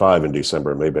 75 in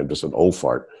December. Maybe I'm just an old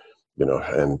fart,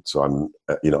 and so I'm,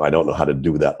 I don't know how to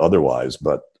do that otherwise,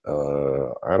 but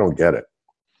I don't get it.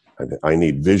 I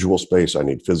need visual space. I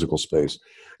need physical space.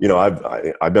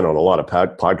 I've been on a lot of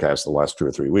podcasts the last 2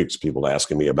 or 3 weeks. People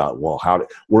asking me about,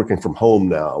 working from home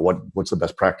now. What's the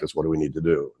best practice? What do we need to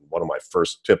do? One of my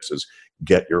first tips is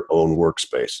get your own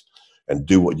workspace and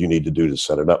do what you need to do to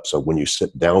set it up. So when you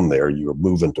sit down there, you're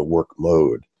moving to work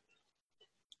mode,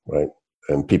 right?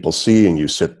 And people seeing you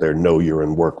sit there know you're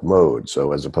in work mode.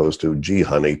 So as opposed to, gee,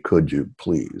 honey, could you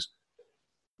please?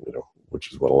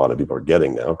 Which is what a lot of people are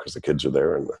getting now because the kids are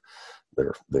there and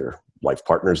their life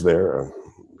partner's there,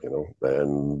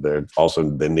 and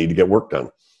they need to get work done,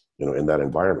 in that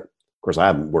environment. Of course, I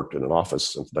haven't worked in an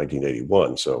office since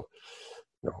 1981, so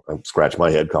I'm scratching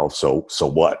my head called so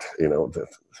what, you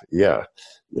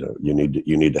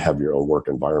need to have your own work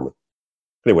environment.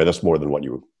 Anyway, that's more than what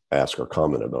you asked or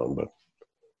commented on, but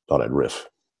thought I'd riff.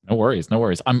 No worries.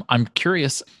 I'm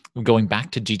curious, going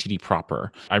back to GTD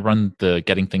proper. I run the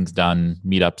Getting Things Done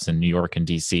meetups in New York and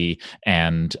DC,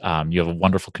 and you have a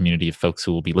wonderful community of folks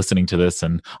who will be listening to this,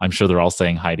 and I'm sure they're all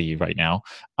saying hi to you right now.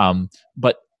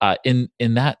 But in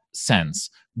that sense,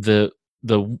 the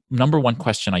number one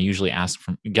question I usually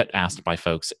get asked by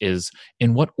folks is,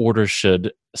 in what order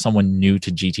should someone new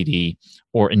to GTD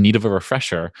or in need of a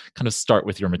refresher kind of start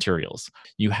with your materials?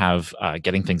 You have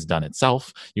Getting Things Done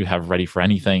itself. You have Ready for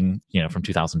Anything, from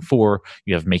 2004.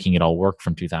 You have Making It All Work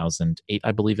from 2008,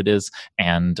 I believe it is,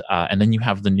 and then you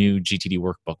have the new GTD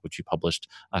workbook, which you published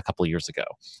a couple of years ago.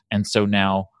 And so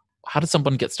now, how does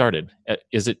someone get started?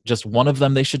 Is it just one of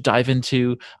them they should dive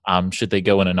into? Should they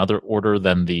go in another order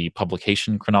than the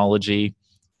publication chronology?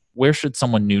 Where should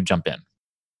someone new jump in?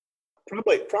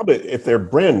 Probably if they're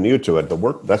brand new to it,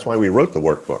 that's why we wrote the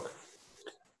workbook.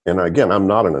 And again, I'm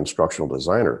not an instructional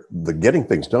designer. The getting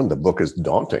things done, the book is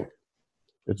daunting.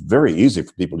 It's very easy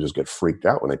for people to just get freaked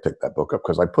out when they pick that book up,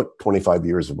 because I put 25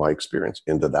 years of my experience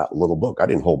into that little book. I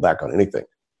didn't hold back on anything.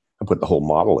 I put the whole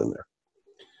model in there.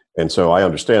 And so I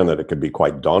understand that it could be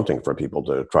quite daunting for people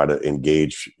to try to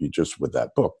engage just with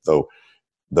that book, though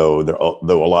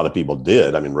a lot of people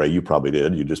did. I mean, Ray, you probably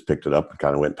did. You just picked it up and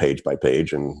kind of went page by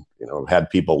page, and had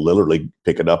people literally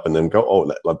pick it up and then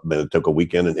go, then it took a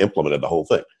weekend and implemented the whole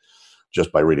thing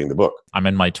just by reading the book. I'm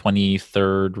in my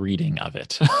 23rd reading of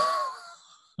it.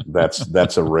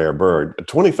 That's a rare bird.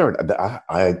 23rd.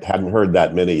 I hadn't heard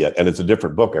that many yet, and it's a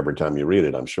different book every time you read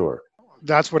it, I'm sure.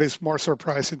 That's what is more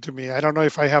surprising to me. I don't know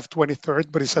if I have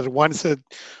 23rd, but it says once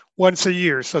a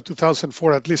year, so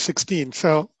 2004, at least 16.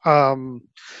 So, and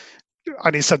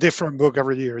it's a different book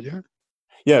every year, yeah?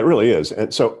 Yeah, it really is.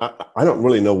 And so I don't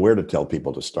really know where to tell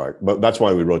people to start, but that's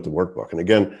why we wrote the workbook. And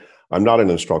again, I'm not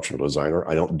an instructional designer.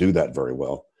 I don't do that very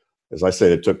well. As I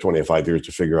said, it took 25 years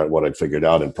to figure out what I'd figured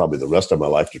out, and probably the rest of my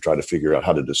life to try to figure out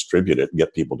how to distribute it,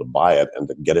 get people to buy it, and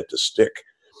to get it to stick.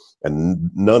 And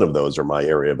none of those are my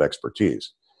area of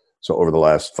expertise. So over the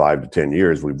last 5 to 10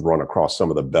 years, we've run across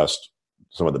some of the best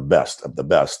of the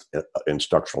best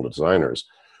instructional designers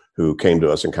who came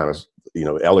to us and kind of,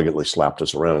 elegantly slapped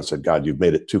us around and said, God, you've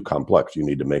made it too complex. You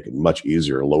need to make it much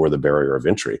easier, lower the barrier of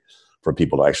entry for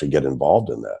people to actually get involved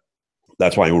in that.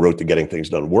 That's why we wrote the Getting Things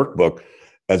Done workbook,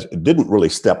 as it didn't really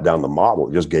step down the model.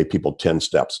 It just gave people 10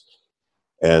 steps.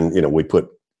 And, we put,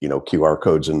 QR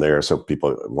codes in there. So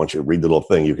people, once you read the little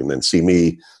thing, you can then see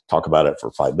me talk about it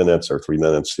for 5 minutes or 3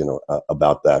 minutes,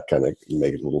 about that, kind of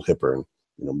make it a little hipper and,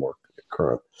 more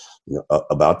current,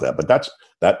 about that. But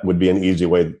that would be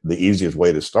the easiest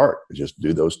way to start. Just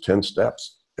do those 10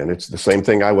 steps. And it's the same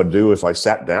thing I would do if I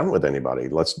sat down with anybody.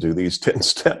 Let's do these 10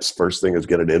 steps. First thing is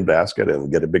get it in basket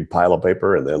and get a big pile of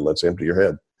paper, and then let's empty your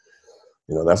head.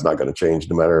 That's not going to change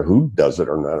no matter who does it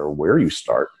or no matter where you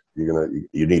start. You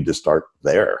need to start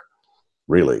there,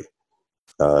 really.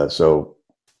 So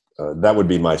that would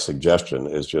be my suggestion,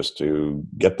 is just to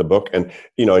get the book. And,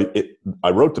 I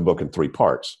wrote the book in 3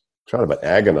 parts. Kind of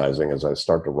agonizing as I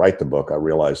start to write the book. I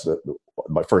realized that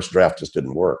my first draft just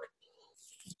didn't work,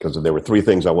 because there were 3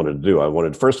 things I wanted to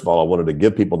do. First of all, I wanted to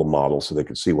give people the model so they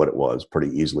could see what it was pretty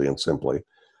easily and simply.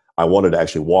 I wanted to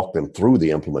actually walk them through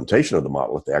the implementation of the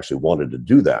model if they actually wanted to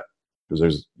do that.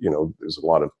 Because there's a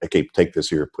lot of, okay, take this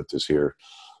here, put this here.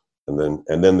 And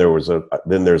then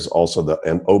there's also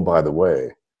and oh, by the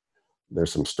way,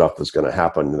 there's some stuff that's going to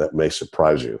happen that may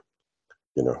surprise you,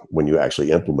 when you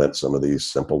actually implement some of these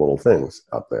simple little things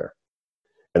out there.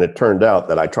 And it turned out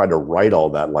that I tried to write all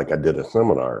that like I did a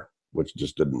seminar, which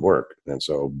just didn't work. And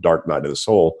so Dark Night of the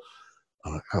Soul,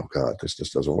 I'm like, oh God, this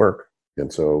just doesn't work.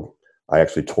 And so I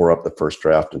actually tore up the first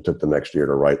draft and took the next year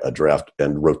to write a draft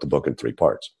and wrote the book in 3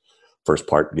 parts. First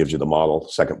part gives you the model.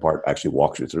 Second part actually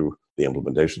walks you through the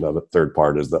implementation of it. Third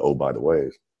part is the oh, by the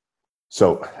ways.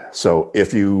 So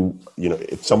if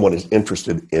if someone is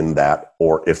interested in that,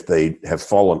 or if they have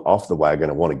fallen off the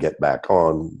wagon and want to get back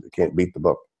on, they can't beat the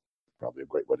book. Probably a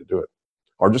great way to do it.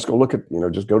 Or just go look at,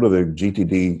 just go to the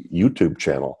GTD YouTube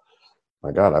channel.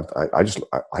 My God, I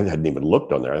hadn't even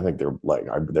looked on there. I think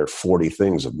there are 40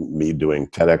 things of me doing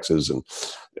TEDx's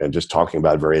and just talking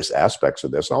about various aspects of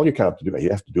this. All you have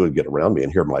to do is get around me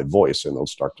and hear my voice, and they'll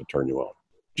start to turn you on.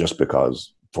 Just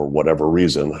because, for whatever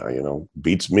reason,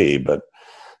 beats me, but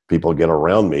people get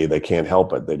around me, they can't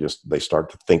help it. They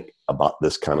start to think about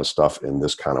this kind of stuff in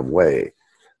this kind of way.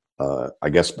 I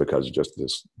guess because just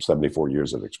this 74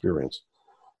 years of experience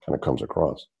kind of comes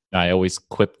across. I always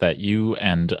quip that you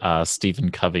and Stephen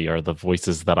Covey are the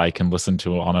voices that I can listen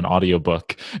to on an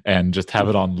audiobook and just have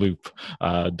it on loop.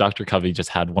 Dr. Covey just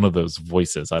had one of those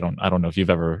voices. I don't know if you've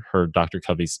ever heard Dr.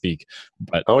 Covey speak,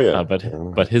 but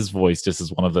but his voice just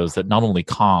is one of those that not only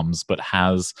calms but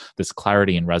has this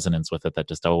clarity and resonance with it that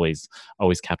just always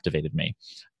captivated me.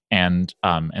 And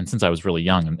since I was really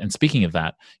young, and speaking of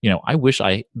that, I wish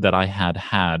that I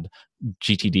had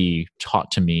GTD taught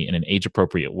to me in an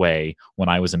age-appropriate way when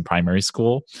I was in primary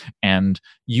school. And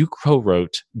you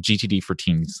co-wrote GTD for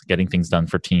Teens, Getting Things Done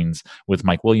for Teens, with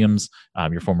Mike Williams,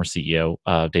 your former CEO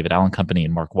of David Allen Company,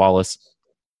 and Mark Wallace.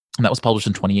 And that was published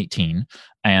in 2018.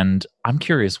 And I'm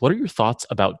curious, what are your thoughts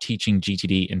about teaching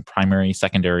GTD in primary,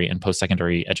 secondary, and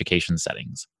post-secondary education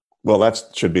settings? Well, that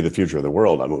should be the future of the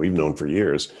world. I mean, we've known for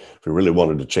years, if we really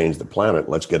wanted to change the planet,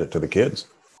 let's get it to the kids.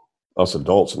 Us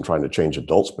adults and trying to change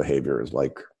adults' behavior is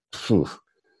like, phew,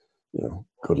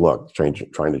 good luck trying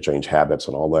to change habits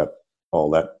and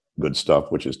all that good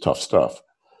stuff, which is tough stuff.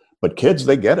 But kids,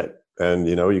 they get it. And,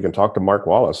 you can talk to Mark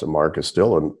Wallace, and Mark is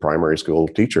still a primary school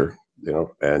teacher,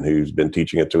 and who's been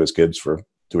teaching it to his kids for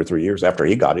 2 or 3 years after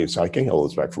he got it. He said, I can't hold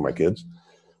this back for my kids.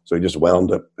 So he just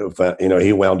wound up,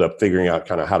 he wound up figuring out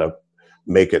kind of how to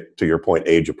make it, to your point,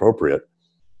 age appropriate,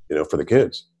 for the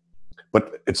kids.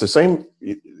 But it's the same,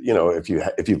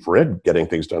 if you've read Getting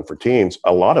Things Done for Teens,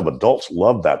 a lot of adults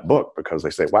love that book because they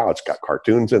say, wow, it's got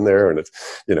cartoons in there and it's,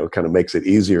 kind of makes it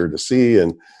easier to see.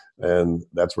 And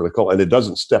that's really cool. And it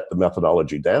doesn't step the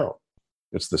methodology down.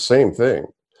 It's the same thing.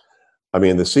 I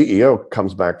mean, the CEO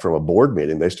comes back from a board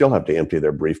meeting. They still have to empty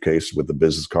their briefcase with the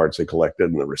business cards they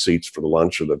collected and the receipts for the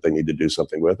lunch or that they need to do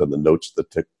something with and the notes that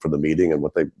tick for the meeting and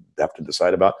what they have to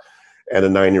decide about. And a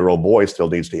 9-year-old boy still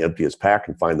needs to empty his pack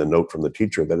and find the note from the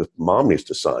teacher that his mom needs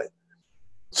to sign.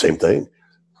 Same thing,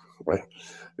 right?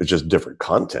 It's just different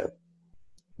content,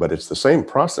 but it's the same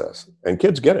process. And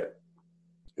kids get it.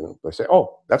 They say,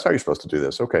 oh, that's how you're supposed to do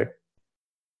this. Okay.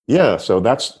 Yeah, so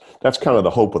that's kind of the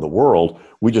hope of the world.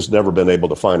 We just never been able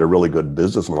to find a really good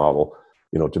business model,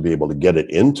 to be able to get it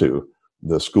into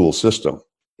the school system.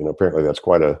 Apparently that's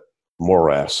quite a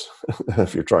morass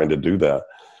if you're trying to do that.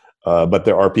 But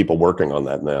there are people working on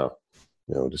that now,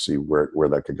 to see where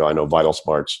that could go. I know Vital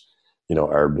Smarts,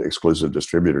 our exclusive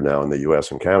distributor now in the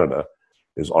US and Canada,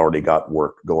 has already got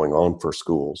work going on for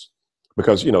schools.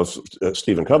 Because,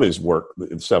 Stephen Covey's work,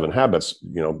 7 Habits,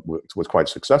 was quite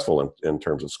successful in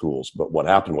terms of schools. But what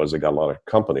happened was they got a lot of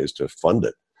companies to fund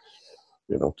it,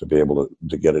 to be able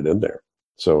to get it in there.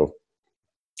 So,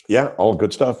 yeah, all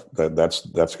good stuff. That's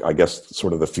I guess,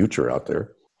 sort of the future out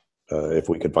there. If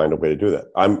we could find a way to do that.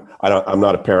 I'm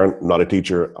not a parent, not a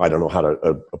teacher. I don't know how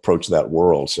to approach that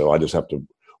world. So I just have to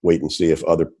wait and see if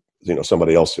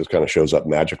somebody else just kind of shows up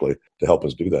magically to help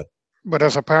us do that. But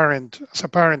as a parent,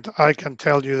 I can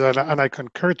tell you that, and I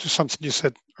concur to something you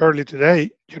said early today.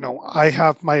 I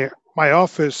have my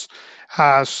office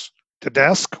has the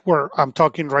desk where I'm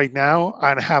talking right now,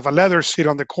 and have a leather seat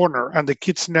on the corner. And the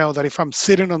kids know that if I'm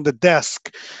sitting on the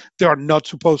desk, they are not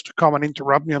supposed to come and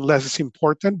interrupt me unless it's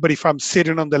important. But if I'm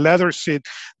sitting on the leather seat,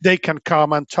 they can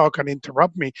come and talk and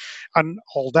interrupt me and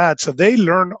all that. So they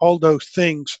learn all those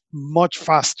things much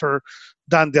faster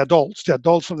than the adults. The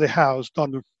adults in the house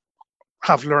don't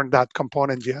have learned that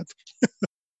component yet.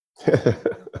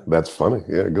 That's funny.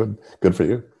 Yeah, good for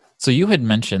you. So you had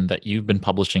mentioned that you've been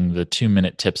publishing the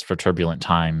 2-minute tips for turbulent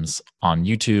times on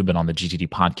YouTube and on the GTD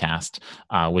podcast,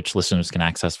 which listeners can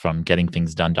access from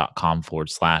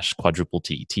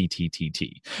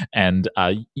gettingthingsdone.com/T. And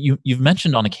you've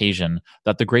mentioned on occasion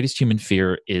that the greatest human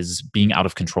fear is being out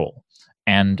of control.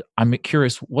 And I'm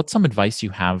curious, what's some advice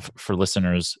you have for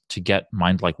listeners to get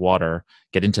mind like water,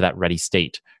 get into that ready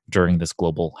state during this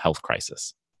global health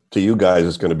crisis? To you guys,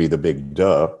 it's going to be the big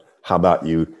duh. How about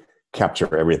you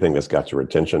capture everything that's got your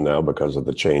attention now because of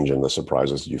the change and the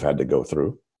surprises you've had to go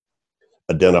through?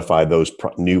 Identify those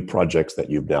new projects that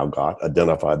you've now got.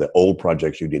 Identify the old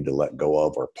projects you need to let go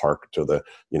of or park to the,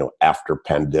 after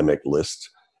pandemic list.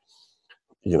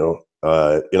 In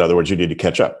other words, you need to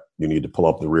catch up. You need to pull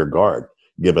up the rear guard,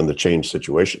 given the changed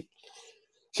situation.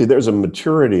 See, there's a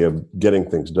maturity of getting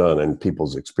things done and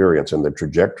people's experience and the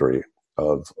trajectory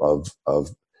of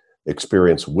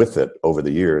experience with it over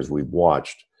the years we've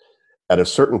watched. At a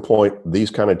certain point,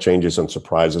 these kind of changes and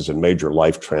surprises and major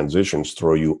life transitions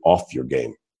throw you off your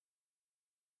game,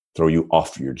 throw you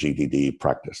off your GTD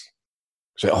practice.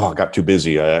 Say, oh, I got too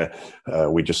busy.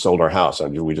 We just sold our house,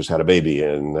 and we just had a baby,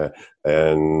 and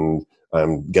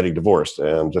I'm getting divorced,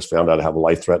 and just found out I have a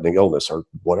life-threatening illness, or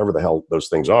whatever the hell those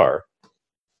things are,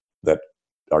 that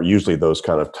are usually those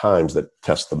kind of times that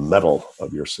test the mettle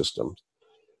of your system.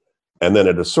 And then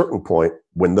at a certain point,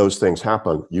 when those things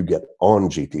happen, you get on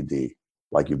GTD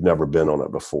like you've never been on it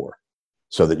before,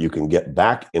 so that you can get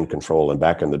back in control and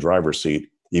back in the driver's seat,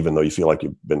 even though you feel like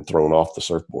you've been thrown off the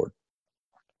surfboard.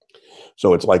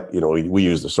 So it's like, we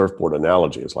use the surfboard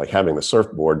analogy. It's like having the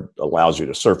surfboard allows you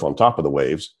to surf on top of the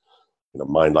waves.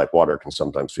 Mind like water can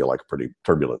sometimes feel like a pretty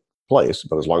turbulent place,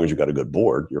 but as long as you got a good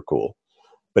board, you're cool.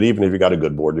 But even if you got a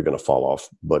good board, you're going to fall off.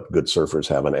 But good surfers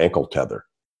have an ankle tether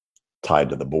tied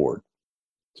to the board,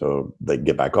 so they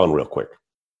get back on real quick.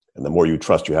 And the more you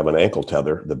trust you have an ankle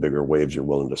tether, the bigger waves you're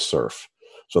willing to surf.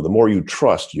 So the more you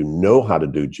trust you know how to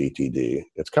do GTD,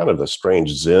 it's kind of the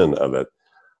strange zen of it.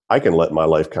 I can let my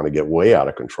life kind of get way out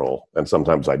of control. And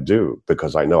sometimes I do,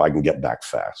 because I know I can get back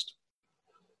fast.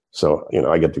 So,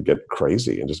 I get to get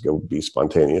crazy and just go be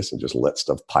spontaneous and just let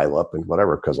stuff pile up and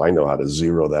whatever, because I know how to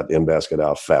zero that in basket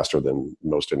out faster than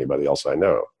most anybody else I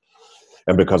know.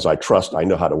 And because I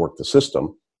know how to work the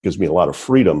system, gives me a lot of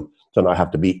freedom to not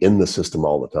have to be in the system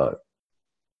all the time.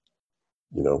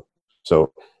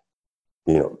 So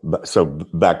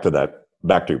back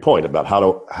to your point about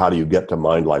how do you get to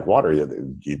mind like water?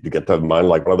 You get to mind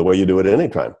like water the way you do it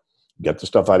anytime. Get the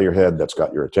stuff out of your head that's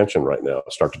got your attention right now.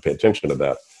 Start to pay attention to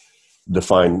that.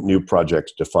 Define new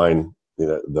projects. Define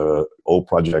the old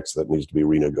projects that needs to be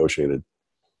renegotiated.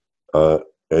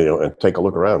 And take a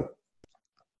look around.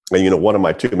 And one of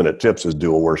my 2-minute tips is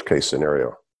do a worst case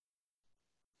scenario,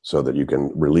 so that you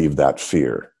can relieve that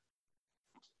fear.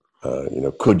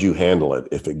 Could you handle it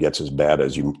if it gets as bad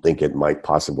as you think it might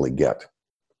possibly get?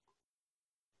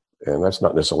 And that's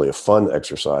not necessarily a fun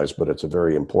exercise, but it's a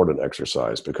very important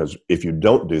exercise, because if you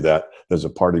don't do that, there's a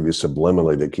part of you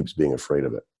subliminally that keeps being afraid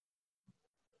of it.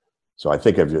 So I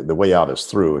think the way out is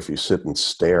through. If you sit and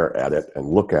stare at it and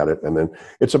look at it, and then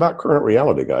it's about current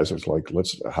reality, guys. It's like,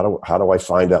 how do I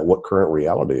find out what current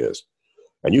reality is?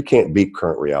 And you can't beat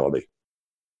current reality.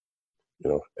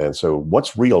 And so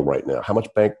what's real right now? How much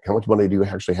money do you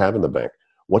actually have in the bank?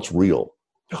 What's real?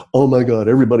 Oh my God,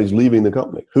 everybody's leaving the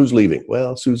company. Who's leaving?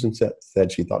 Well, Susan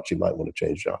said she thought she might want to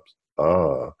change jobs.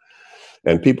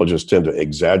 And people just tend to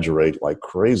exaggerate like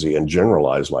crazy and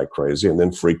generalize like crazy, and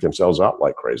then freak themselves out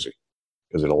like crazy,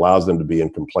 because it allows them to be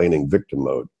in complaining victim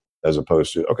mode, as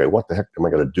opposed to, okay, what the heck am I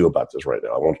going to do about this right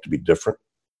now? I want it to be different.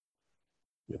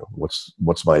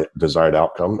 What's my desired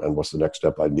outcome, and what's the next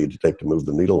step I need to take to move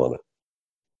the needle on it?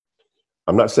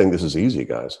 I'm not saying this is easy,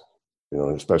 guys,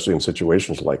 especially in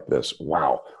situations like this.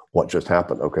 Wow, what just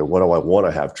happened? Okay, what do I want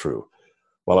to have true?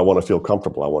 Well, I want to feel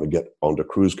comfortable. I want to get onto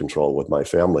cruise control with my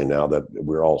family now that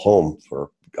we're all home for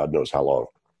God knows how long.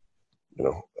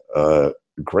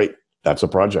 Great. That's a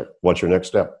project. What's your next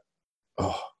step?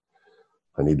 Oh,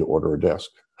 I need to order a desk.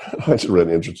 I just read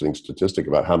an interesting statistic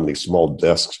about how many small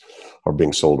desks are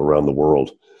being sold around the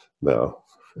world now.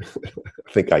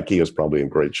 I think IKEA is probably in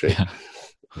great shape.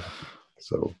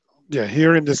 So, yeah,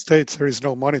 here in the States, there is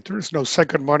no monitors, no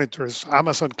second monitors.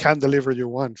 Amazon can deliver you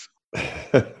one.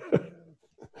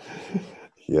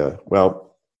 Yeah,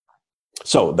 well,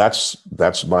 so that's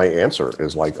my answer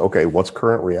is like, okay, what's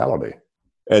current reality?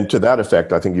 And to that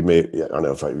effect, I think I don't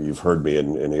know if you've heard me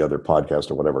in any other podcast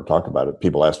or whatever talk about it.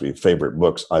 People ask me favorite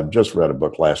books. I've just read a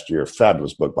book last year,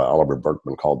 fabulous book by Oliver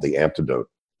Burkeman called The Antidote.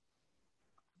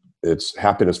 It's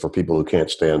happiness for people who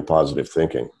can't stand positive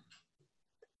thinking.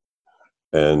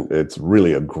 And it's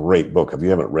really a great book. If you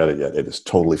haven't read it yet, it is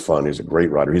totally fun. He's a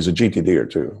great writer. He's a GTDer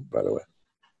too, by the way.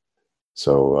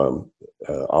 So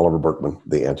Oliver Burkeman,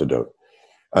 The Antidote.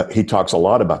 He talks a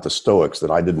lot about the Stoics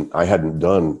that I hadn't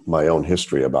done my own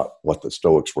history about what the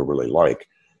Stoics were really like.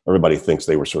 Everybody thinks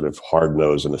they were sort of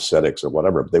hard-nosed and ascetics or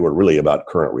whatever, but they were really about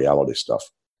current reality stuff,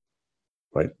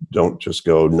 right? Don't just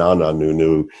go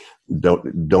na-na-nu-nu.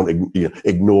 Don't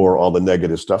ignore all the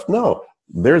negative stuff. No,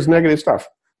 there's negative stuff.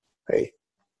 Hey,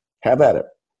 have at it.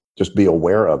 Just be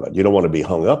aware of it. You don't want to be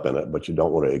hung up in it, but you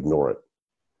don't want to ignore it.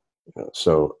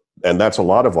 And that's a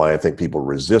lot of why I think people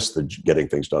resist the getting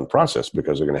things done process,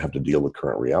 because they're going to have to deal with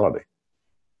current reality.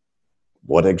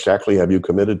 What exactly have you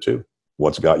committed to?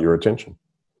 What's got your attention?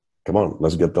 Come on,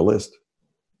 let's get the list.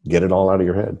 Get it all out of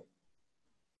your head.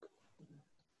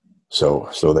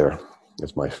 So there.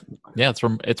 It's my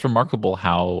it's remarkable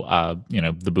how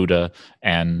the Buddha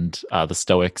and the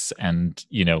Stoics and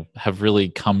have really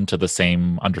come to the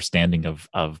same understanding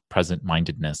of present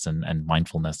mindedness and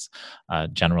mindfulness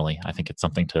generally. I think it's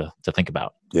something to think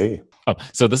about. Yeah. Oh,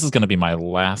 so this is going to be my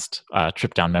last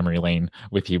trip down memory lane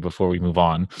with you before we move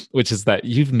on, which is that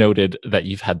you've noted that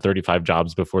you've had 35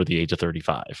 jobs before the age of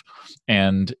 35.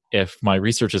 And if my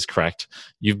research is correct,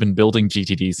 you've been building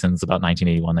GTD since about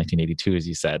 1981, 1982, as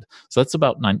you said. So that's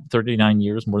about 39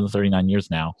 years, more than 39 years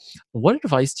now. What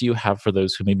advice do you have for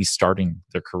those who may be starting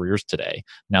their careers today,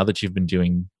 now that you've been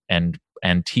doing and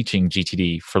teaching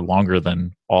GTD for longer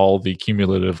than all the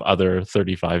cumulative other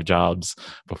 35 jobs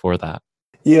before that?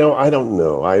 I don't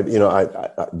know.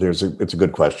 It's a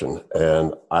good question.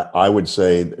 And I would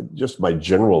say just my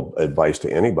general advice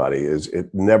to anybody is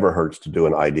it never hurts to do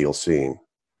an ideal scene.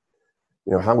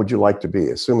 How would you like to be?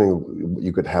 Assuming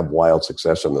you could have wild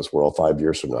success in this world 5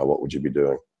 years from now, what would you be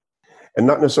doing? And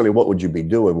not necessarily what would you be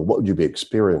doing, but what would you be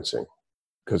experiencing?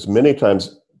 Because many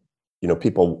times,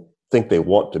 people think they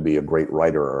want to be a great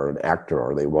writer or an actor,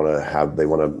 or they want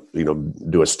to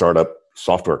do a startup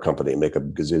software company and make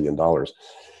 $1 gazillion.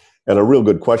 And a real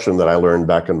good question that I learned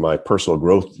back in my personal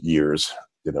growth years,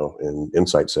 in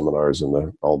insight seminars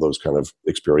and all those kind of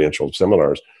experiential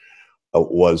seminars,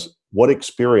 was, what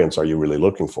experience are you really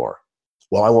looking for?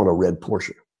 Well, I want a red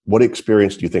Porsche. What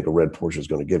experience do you think a red Porsche is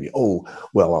going to give you? Oh,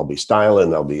 well, I'll be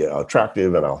styling, I'll be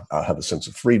attractive, and I'll have a sense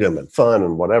of freedom and fun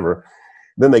and whatever.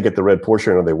 Then they get the red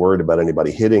Porsche, and they're worried about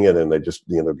anybody hitting it, and they just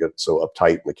get so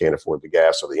uptight and they can't afford the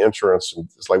gas or the insurance. And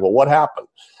it's like, well, what happened?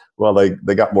 Well,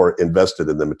 they got more invested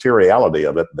in the materiality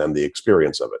of it than the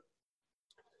experience of it.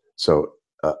 So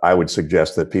I would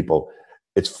suggest that people,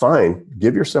 it's fine.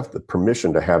 Give yourself the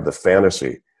permission to have the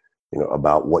fantasy,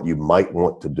 about what you might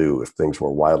want to do if things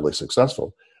were wildly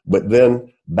successful. But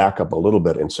then back up a little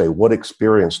bit and say, what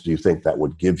experience do you think that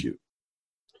would give you?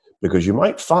 Because you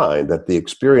might find that the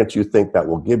experience you think that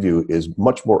will give you is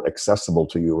much more accessible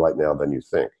to you right now than you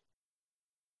think.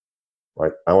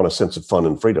 Right? I want a sense of fun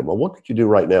and freedom. Well, what could you do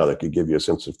right now that could give you a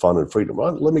sense of fun and freedom?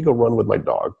 Well, let me go run with my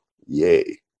dog.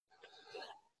 Yay.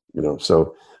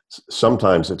 So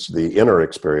sometimes it's the inner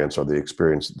experience or the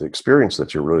experience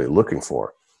that you're really looking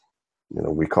for.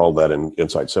 We call that in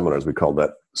Insight seminars, we call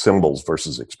that symbols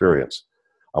versus experience.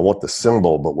 I want the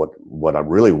symbol, but what I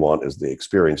really want is the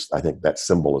experience I think that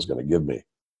symbol is going to give me.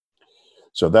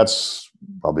 So that's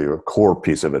probably a core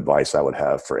piece of advice I would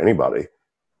have for anybody.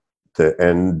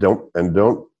 And go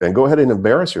ahead and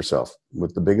embarrass yourself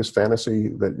with the biggest fantasy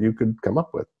that you could come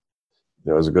up with.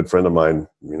 As a good friend of mine,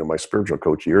 my spiritual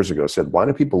coach years ago said, why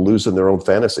do people lose in their own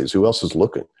fantasies? Who else is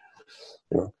looking?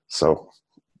 So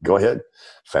go ahead,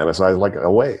 fantasize like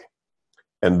away.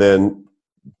 And then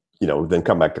then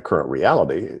come back to current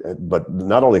reality, but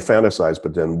not only fantasize,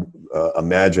 but then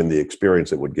imagine the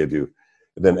experience it would give you.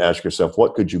 And then ask yourself,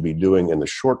 what could you be doing in the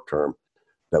short term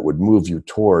that would move you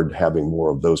toward having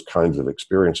more of those kinds of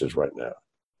experiences right now?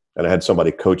 And I had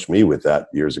somebody coach me with that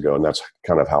years ago, and that's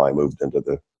kind of how I moved into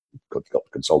the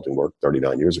consulting work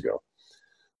 39 years ago,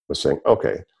 was saying,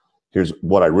 okay, here's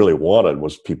what I really wanted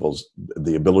was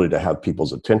the ability to have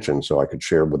people's attention so I could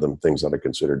share with them things that I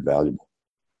considered valuable.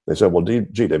 They said, well, gee,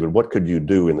 David, what could you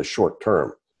do in the short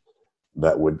term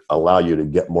that would allow you to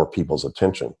get more people's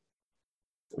attention?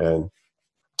 And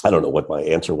I don't know what my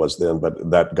answer was then, but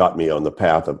that got me on the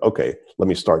path of, okay, let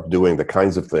me start doing the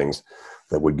kinds of things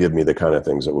that would give me the kind of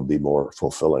things that would be more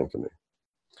fulfilling to me.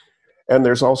 And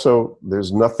there's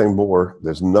nothing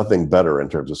better in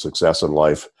terms of success in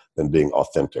life than being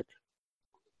authentic.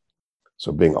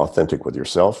 So being authentic with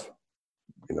yourself,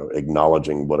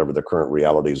 acknowledging whatever the current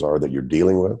realities are that you're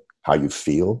dealing with, how you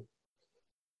feel.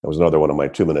 That was another one of my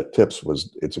 2-minute tips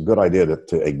was it's a good idea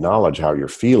to acknowledge how you're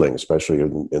feeling, especially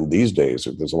in these days.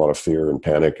 There's a lot of fear and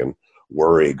panic and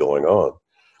worry going on.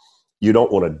 You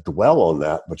don't want to dwell on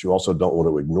that, but you also don't want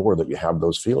to ignore that you have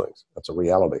those feelings. That's a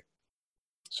reality.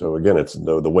 So again, it's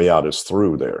the way out is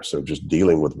through there. So just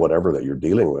dealing with whatever that you're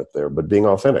dealing with there, but being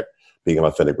authentic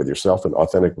with yourself and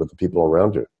authentic with the people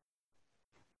around you.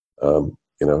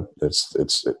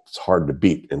 It's hard to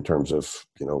beat in terms of,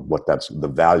 what that's the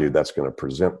value that's going to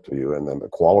present to you and then the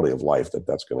quality of life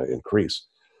that's going to increase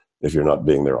if you're not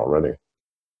being there already.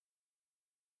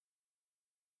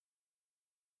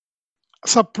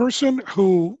 As a person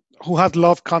who had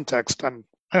love context, and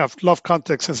I have love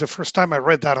context since the first time I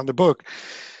read that on the book,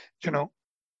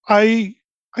 I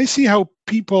see how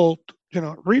people,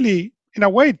 really, in a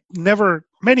way,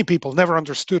 many people never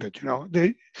understood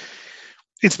it.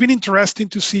 It's been interesting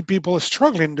to see people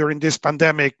struggling during this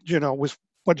pandemic, with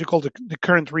what you call the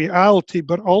current reality,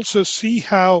 but also see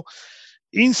how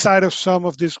inside of some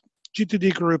of these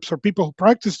GTD groups or people who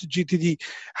practice the GTD,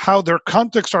 how their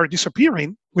contexts are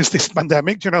disappearing with this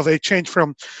pandemic. They change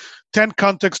from 10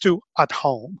 contexts to at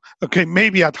home, okay,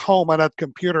 maybe at home and at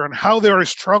computer, and how they are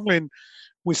struggling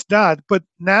with that. But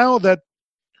now that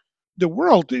the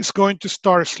world is going to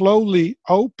start slowly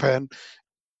open,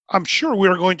 I'm sure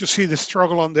we're going to see the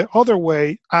struggle on the other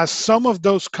way as some of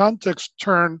those contexts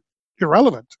turn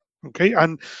irrelevant, okay?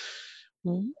 And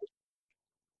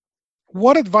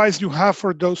what advice do you have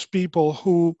for those people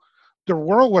who their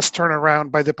world was turned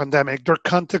around by the pandemic, their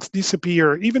context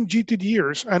disappear, even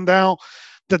GTDers, and now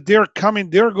that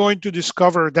they're going to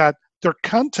discover that their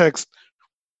context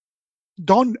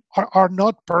are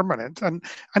not permanent. And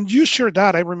you share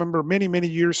that. I remember many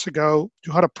years ago,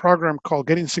 you had a program called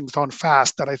Getting Things Done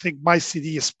Fast that I think my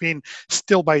CD is pinned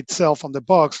still by itself on the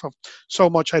box of so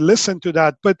much I listened to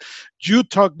that. But you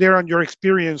talked there on your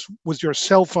experience with your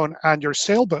cell phone and your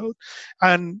sailboat.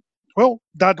 And well,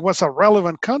 that was a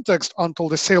relevant context until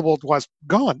the sailboat was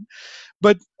gone.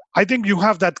 But I think you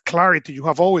have that clarity. You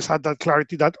have always had that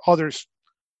clarity that others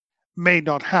may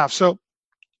not have. So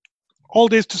all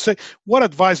this to say, what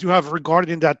advice do you have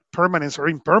regarding that permanence or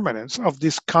impermanence of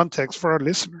this context for our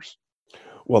listeners?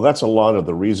 Well, that's a lot of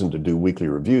the reason to do weekly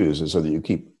reviews is so that you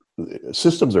keep,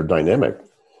 systems are dynamic.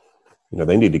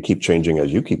 They need to keep changing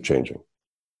as you keep changing.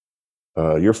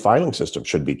 Your filing system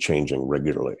should be changing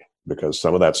regularly, because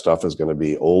some of that stuff is going to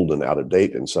be old and out of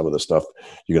date, and some of the stuff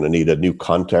you're going to need a new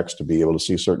context to be able to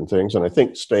see certain things. And I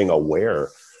think staying aware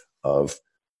of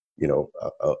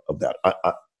of that.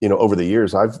 Over the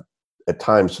years, I've at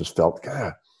times just felt,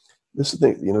 God, this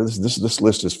thing, this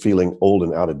list is feeling old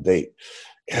and out of date.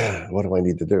 God, what do I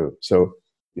need to do? So,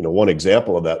 one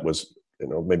example of that was,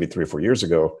 maybe 3 or 4 years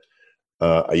ago,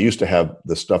 I used to have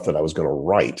the stuff that I was going to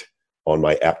write on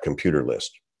my app computer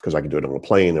list, because I could do it on a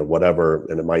plane or whatever.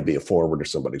 And it might be a forward to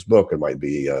somebody's book. It might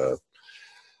be,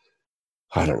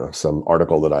 I don't know, some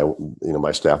article that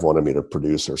my staff wanted me to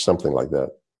produce or something like that.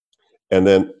 And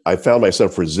then I found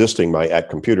myself resisting my app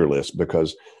computer list,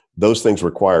 because those things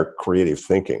require creative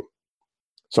thinking.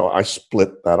 So I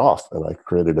split that off and I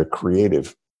created a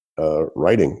creative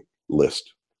writing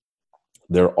list.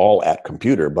 They're all at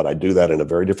computer, but I do that in a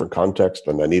very different context,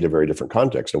 and I need a very different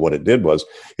context. And what it did was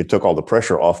it took all the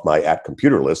pressure off my at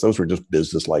computer list. Those were just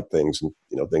business-like things and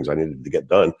things I needed to get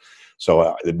done.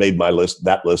 So it made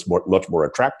that list much more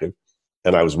attractive,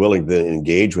 and I was willing to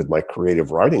engage with my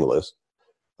creative writing list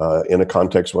in a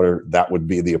context where that would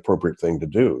be the appropriate thing to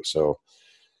do. So,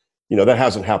 that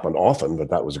hasn't happened often, but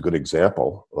that was a good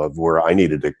example of where I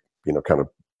needed to, kind of,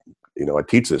 I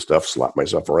teach this stuff, slap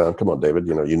myself around. Come on, David,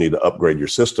 you need to upgrade your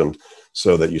system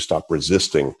so that you stop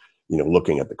resisting,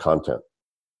 looking at the content.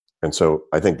 And so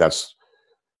I think that's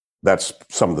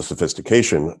some of the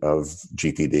sophistication of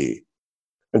GTD.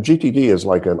 And GTD is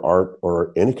like an art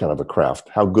or any kind of a craft.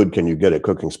 How good can you get at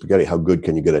cooking spaghetti? How good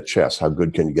can you get at chess? How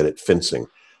good can you get at fencing?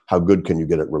 How good can you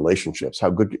get at relationships?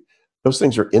 Those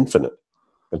things are infinite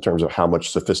in terms of how much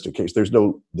sophistication.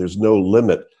 There's no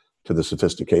limit to the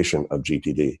sophistication of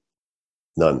GTD.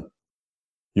 None.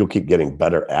 You'll keep getting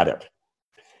better at it.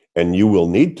 And you will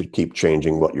need to keep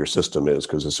changing what your system is,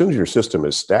 because as soon as your system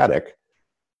is static,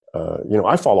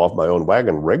 I fall off my own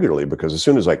wagon regularly, because as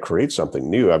soon as I create something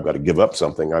new, I've got to give up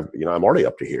something. I'm already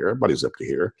up to here. Everybody's up to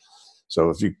here. So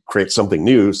if you create something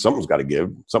new, something's got to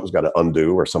give, something's got to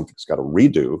undo, or something's got to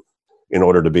redo in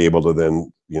order to be able to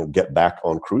then, get back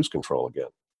on cruise control again.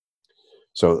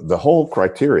 So the whole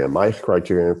criteria, my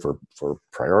criterion for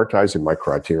prioritizing, my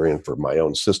criterion for my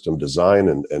own system design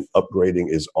and upgrading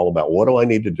is all about, what do I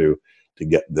need to do to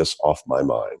get this off my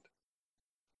mind?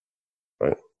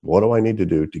 Right? What do I need to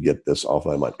do to get this off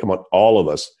my mind? Come on, all of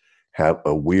us have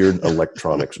a weird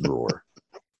electronics drawer,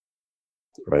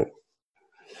 right?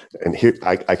 And here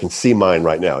I can see mine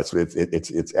right now.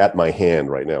 It's at my hand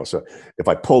right now. So if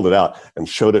I pulled it out and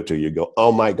showed it to you, go,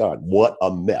 oh my God, what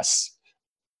a mess.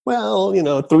 Well,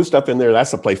 threw stuff in there.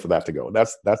 That's the place for that to go.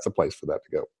 That's the place for that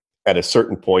to go. At a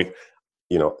certain point,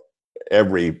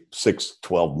 every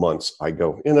 6-12 months, I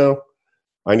go,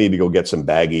 I need to go get some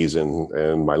baggies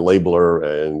and my labeler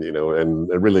and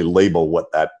really label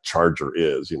what that charger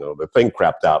is. The thing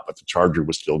crapped out, but the charger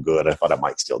was still good. I thought I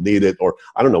might still need it, or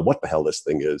I don't know what the hell this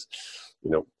thing is.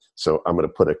 So I'm going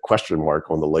to put a question mark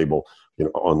on the label,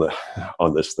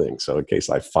 on this thing. So in case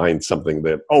I find something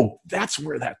that, that's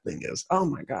where that thing is. Oh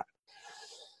my God.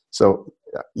 So,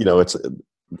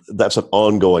 that's an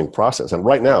ongoing process. And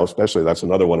right now, especially, that's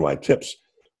another one of my tips,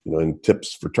 in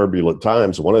tips for turbulent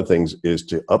times. One of the things is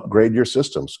to upgrade your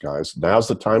systems, guys. Now's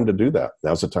the time to do that.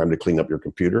 Now's the time to clean up your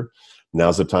computer.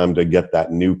 Now's the time to get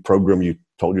that new program you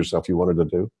told yourself you wanted to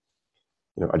do.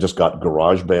 I just got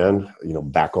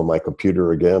GarageBand, back on my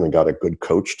computer again, and got a good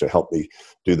coach to help me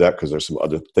do that, because there's some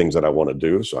other things that I want to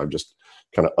do. So I've just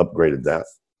kind of upgraded that.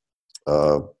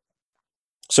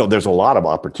 So there's a lot of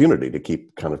opportunity to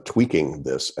keep kind of tweaking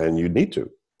this, and you need to.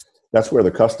 That's where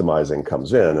the customizing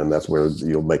comes in, and that's where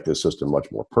you'll make this system much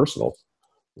more personal,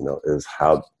 is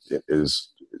how it is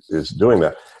doing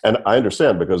that. And I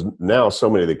understand, because now so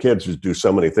many of the kids just do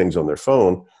so many things on their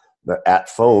phone, that at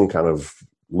phone kind of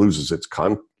loses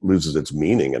its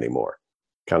meaning anymore.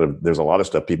 There's a lot of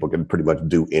stuff people can pretty much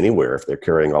do anywhere if they're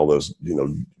carrying all those,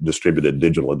 distributed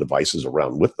digital devices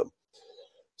around with them.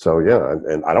 So yeah,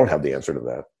 and I don't have the answer to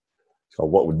that. So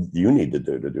what would you need to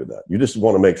do that? You just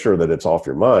want to make sure that it's off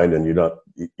your mind, and you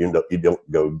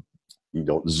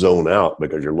don't zone out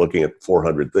because you're looking at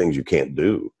 400 things you can't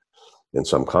do in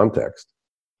some context.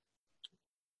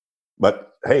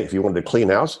 But hey, if you wanted to clean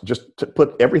house, just to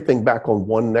put everything back on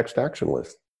one next action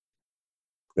list,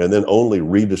 and then only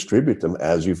redistribute them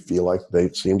as you feel like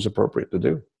it seems appropriate to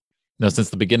do. Now, since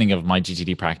the beginning of my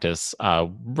GTD practice,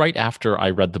 right after I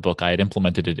read the book, I had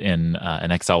implemented it in an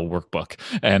Excel workbook,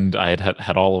 and I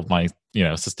had all of my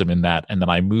system in that, and then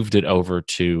I moved it over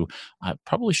to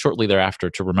probably shortly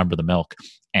thereafter to Remember the Milk.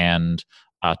 And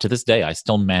to this day, I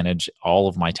still manage all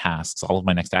of my tasks. All of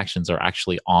my next actions are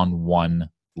actually on one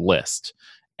list.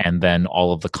 And then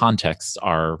all of the contexts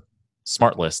are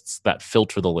smart lists that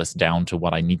filter the list down to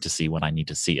what I need to see when I need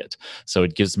to see it. So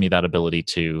it gives me that ability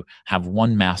to have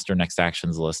one master next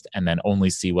actions list and then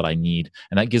only see what I need.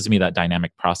 And that gives me that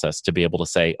dynamic process to be able to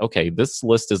say, okay, this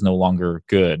list is no longer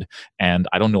good. And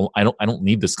I don't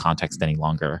need this context any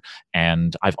longer.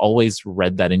 And I've always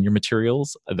read that in your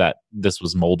materials that this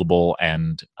was moldable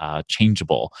and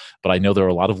changeable. But I know there are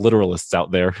a lot of literalists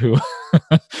out there who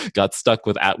got stuck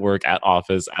with at work, at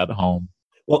office, at home.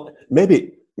 Well,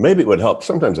 maybe it would help.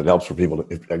 Sometimes it helps for people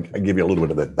to, if I give you a little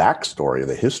bit of the backstory of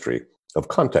the history of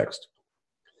context.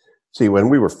 See, when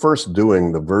we were first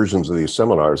doing the versions of these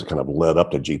seminars that kind of led up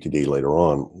to GTD later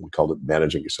on, we called it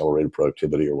Managing Accelerated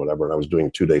Productivity or whatever, and I was doing a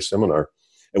 2-day seminar,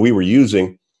 and we were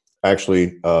using,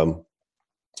 actually,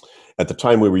 at the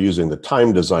time we were using the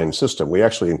time design system. We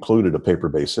actually included a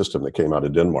paper-based system that came out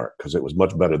of Denmark because it was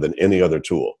much better than any other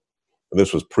tool. And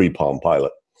this was pre-Palm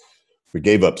Pilot. We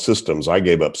gave up systems. I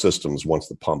gave up systems once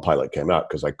the Palm Pilot came out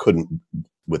because I couldn't,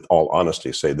 with all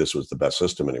honesty, say this was the best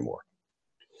system anymore.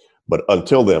 But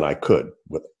until then, I could,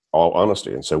 with all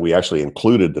honesty. And so we actually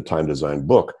included the time design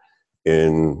book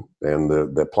in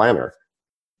the planner.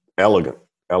 Elegant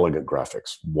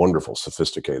graphics, wonderful,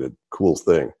 sophisticated, cool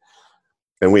thing.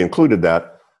 And we included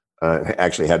that,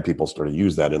 actually had people start to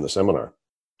use that in the seminar.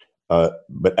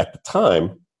 But at the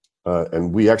time,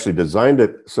 and we actually designed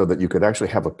it so that you could actually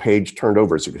have a page turned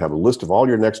over, so you could have a list of all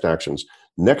your next actions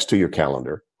next to your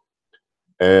calendar.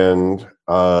 And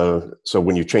so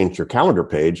when you changed your calendar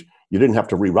page, you didn't have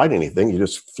to rewrite anything. You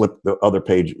just flipped the other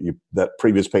page, that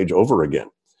previous page over again.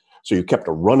 So you kept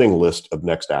a running list of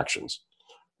next actions,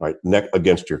 right,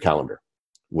 against your calendar,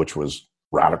 which was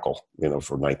radical,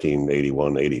 for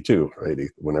 1981, 82, 80,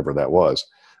 whenever that was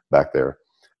back there.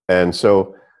 And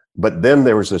so, but then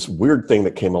there was this weird thing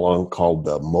that came along called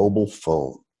the mobile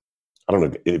phone. I don't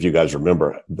know if you guys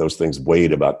remember, those things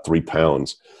weighed about 3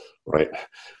 pounds, right?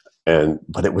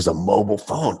 But it was a mobile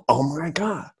phone. Oh my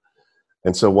God.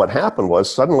 And so what happened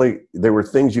was suddenly there were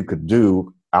things you could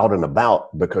do out and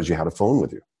about because you had a phone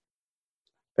with you.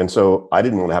 And so I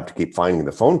didn't want to have to keep finding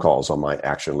the phone calls on my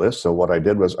action list. So what I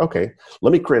did was, okay,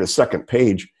 let me create a second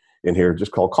page in here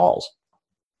just called calls.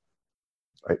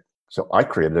 Right? So I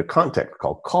created a context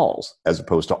called calls as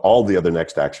opposed to all the other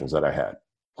next actions that I had.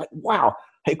 Like, wow,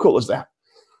 how cool is that?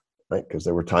 Right? Because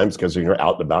there were times, because you're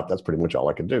out and about, that's pretty much all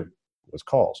I could do was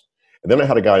calls. And then I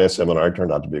had a guy in a seminar,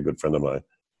 turned out to be a good friend of mine,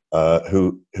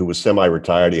 who was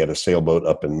semi-retired. He had a sailboat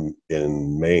up in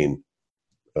Maine,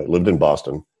 lived in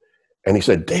Boston. And he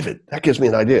said, David, that gives me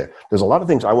an idea. There's a lot of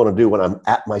things I want to do when I'm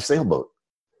at my sailboat.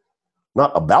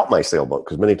 Not about my sailboat,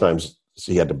 because many times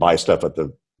he had to buy stuff at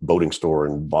the boating store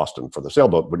in Boston for the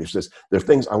sailboat. But he says, there's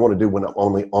things I want to do when I'm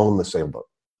only on the sailboat.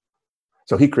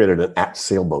 So he created an at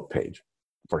sailboat page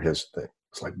for his thing.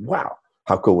 It's like, wow,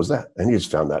 how cool was that? And he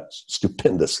just found that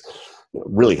stupendous.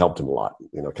 Really helped him a lot,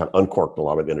 kind of uncorked a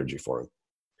lot of energy for him.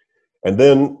 And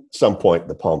then some point,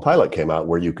 the Palm Pilot came out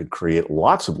where you could create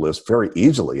lots of lists very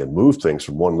easily and move things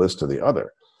from one list to the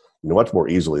other, much more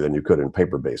easily than you could in a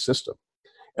paper-based system.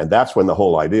 And that's when the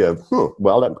whole idea of,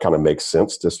 well, that kind of makes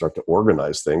sense to start to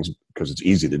organize things because it's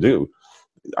easy to do.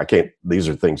 These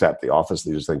are things at the office,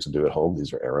 these are things to do at home,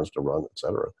 these are errands to run, et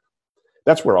cetera.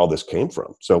 That's where all this came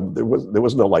from. So there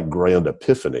was no like grand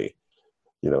epiphany.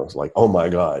 It's like, oh my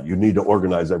God, you need to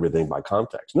organize everything by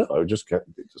context. No, it just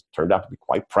turned out to be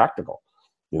quite practical,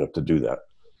 to do that.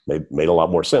 Made a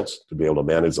lot more sense to be able to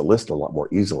manage the list a lot more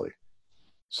easily.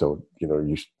 So,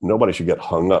 nobody should get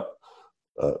hung up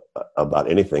about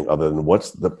anything other than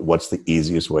what's the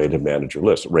easiest way to manage your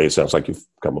list. Ray, it sounds like you've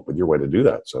come up with your way to do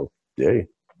that. So, yay.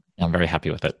 I'm very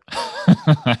happy with it.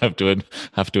 I have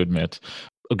to admit.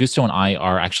 Augusto and I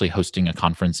are actually hosting a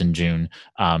conference in June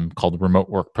called Remote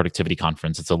Work Productivity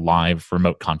Conference. It's a live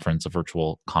remote conference, a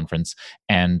virtual conference.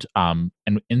 And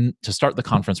to start the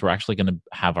conference, we're actually going to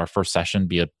have our first session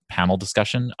be a panel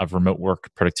discussion of remote work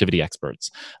productivity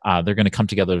experts. They're going to come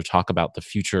together to talk about the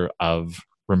future of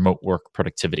remote work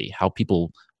productivity, how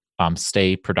people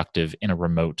stay productive in a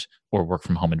remote or work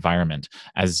from home environment.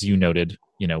 As you noted,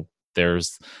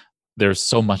 there's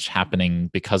so much happening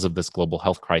because of this global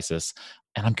health crisis.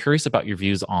 And I'm curious about your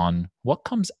views on what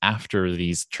comes after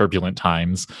these turbulent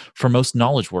times for most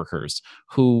knowledge workers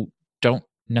who don't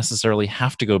necessarily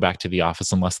have to go back to the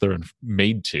office unless they're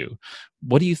made to.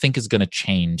 What do you think is going to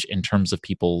change in terms of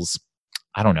people's,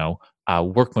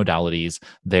 work modalities,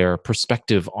 their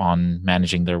perspective on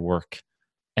managing their work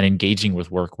and engaging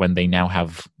with work when they now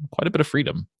have quite a bit of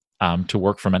freedom to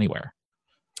work from anywhere?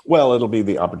 Well, it'll be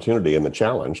the opportunity and the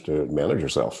challenge to manage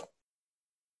yourself.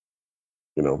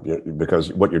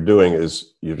 Because what you're doing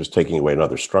is you're just taking away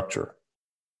another structure.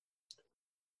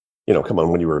 Come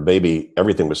on, when you were a baby,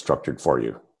 everything was structured for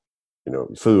you.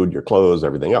 Food, your clothes,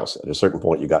 everything else. At a certain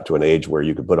point, you got to an age where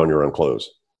you could put on your own clothes.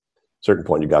 At a certain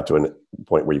point, you got to a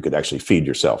point where you could actually feed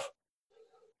yourself.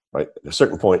 Right? At a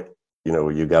certain point,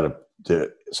 you got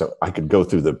to. So I could go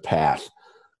through the path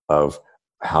of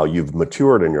how you've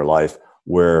matured in your life,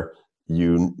 where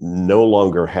you no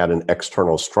longer had an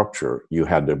external structure. You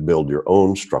had to build your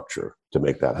own structure to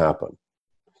make that happen.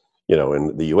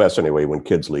 In the US anyway, when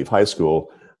kids leave high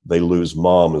school, they lose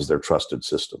mom as their trusted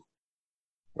system,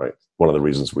 right? One of the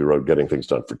reasons we wrote Getting Things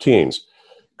Done for Teens,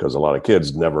 because a lot of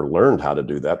kids never learned how to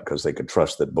do that because they could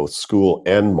trust that both school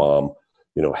and mom,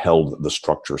 held the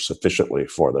structure sufficiently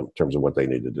for them in terms of what they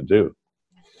needed to do.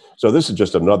 So this is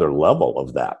just another level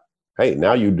of that. Hey,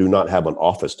 now you do not have an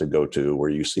office to go to where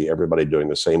you see everybody doing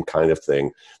the same kind of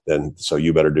thing, so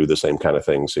you better do the same kind of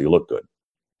thing so you look good,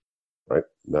 right?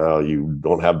 Now you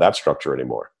don't have that structure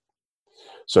anymore.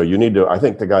 So you need to, I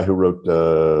think the guy who wrote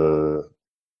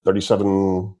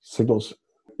 37 Signals,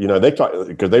 they talk,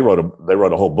 because they wrote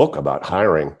a whole book about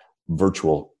hiring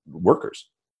virtual workers,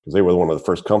 because they were one of the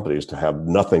first companies to have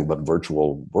nothing but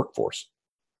virtual workforce.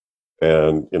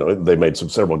 And, they made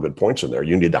several good points in there.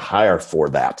 You need to hire for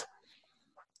that.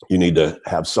 You need to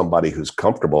have somebody who's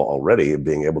comfortable already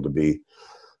being able to be,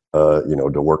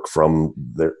 to work from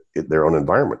their own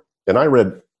environment. And I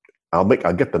read, I'll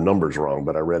get the numbers wrong,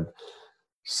 but I read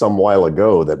some while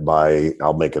ago that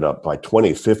I'll make it up, by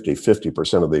 2050,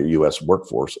 50% of the US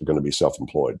workforce are going to be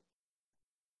self-employed.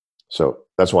 So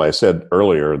that's why I said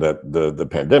earlier that the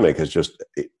pandemic has just,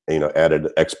 added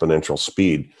exponential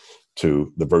speed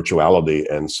to the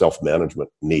virtuality and self-management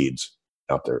needs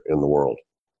out there in the world.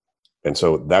 And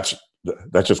so that's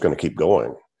just going to keep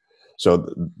going.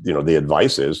 So, the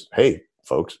advice is, hey,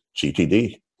 folks,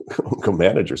 GTD, go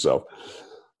manage yourself.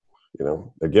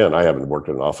 Again, I haven't worked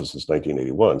in an office since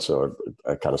 1981, so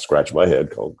I kind of scratch my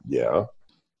head, yeah.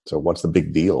 So what's the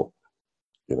big deal?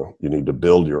 You need to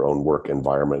build your own work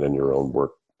environment and your own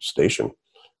work station.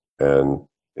 And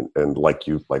like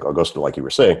Augusto, like you were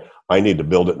saying, I need to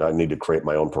build it and I need to create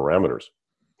my own parameters.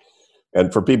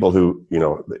 And for people who,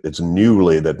 it's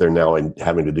newly that they're now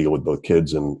having to deal with both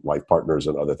kids and life partners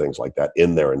and other things like that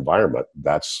in their environment,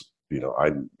 that's,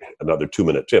 another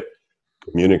 2-minute tip: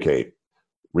 communicate,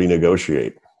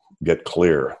 renegotiate, get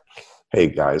clear. Hey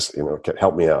guys,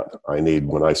 help me out.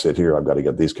 When I sit here, I've got to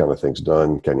get these kind of things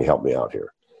done. Can you help me out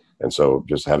here? And so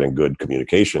just having good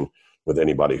communication with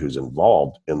anybody who's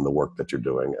involved in the work that you're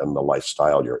doing and the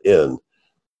lifestyle you're in,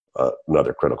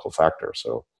 another critical factor.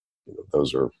 So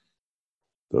those are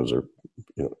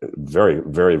very,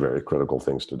 very, very critical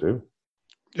things to do.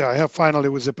 Yeah, I have finally,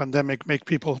 with the pandemic, make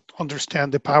people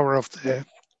understand the power of the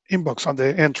inbox on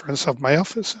the entrance of my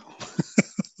office.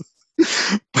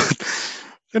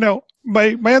 But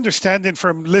my understanding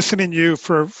from listening to you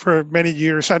for many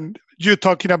years, and you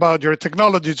talking about your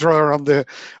technology drawer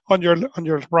on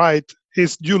your right,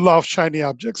 is you love shiny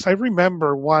objects. I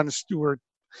remember once you were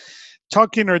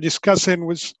talking or discussing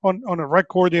on a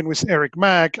recording with Eric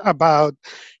Mack about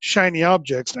shiny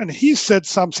objects, and he said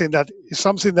something that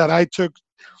I took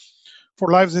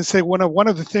for life. They say one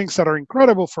of the things that are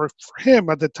incredible for him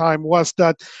at the time was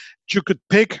that you could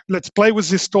pick, let's play with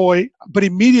this toy, but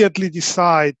immediately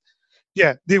decide,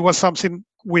 yeah, there was something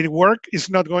will work, it's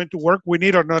not going to work, we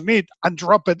need or not need, and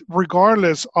drop it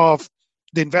regardless of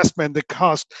the investment, the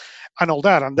cost, and all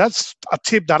that. And that's a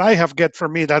tip that I have get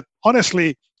from me that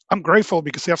honestly I'm grateful,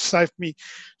 because they have saved me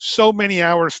so many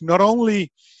hours, not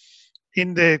only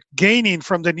in the gaining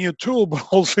from the new tool, but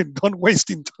also in not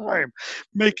wasting time,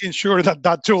 making sure that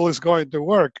that tool is going to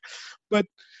work. But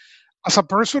as a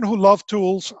person who loves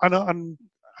tools and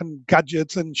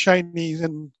gadgets and shinies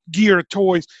and gear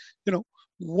toys,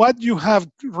 what you have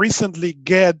recently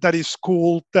get that is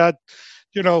cool, that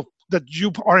that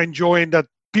you are enjoying, that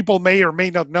people may or may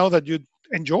not know that you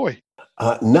enjoy?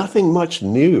 Nothing much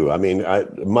new. I mean,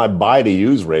 my buy to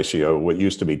use ratio, what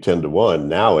used to be 10-1,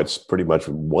 now it's pretty much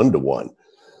 1-1.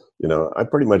 I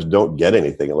pretty much don't get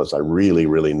anything unless I really,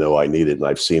 really know I need it and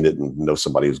I've seen it and know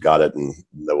somebody who's got it and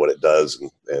know what it does.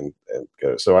 And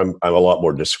so I'm a lot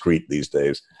more discreet these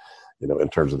days, in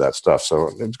terms of that stuff. So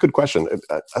it's a good question.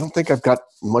 I don't think I've got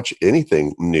much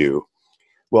anything new.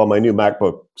 Well, my new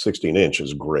MacBook 16-inch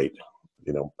is great.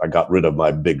 I got rid of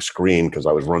my big screen because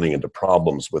I was running into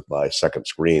problems with my second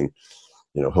screen,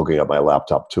 hooking up my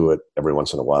laptop to it. Every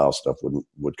once in a while, stuff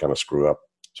would kind of screw up.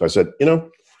 So I said,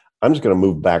 I'm just going to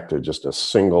move back to just a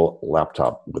single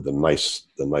laptop with the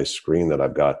nice screen that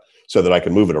I've got. so that I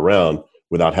can move it around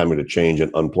without having to change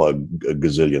and unplug a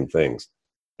gazillion things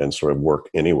and sort of work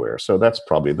anywhere. So that's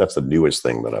the newest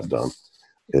thing that I've done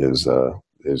is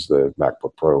the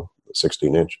MacBook Pro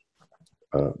 16-inch.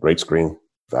 Great screen,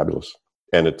 fabulous.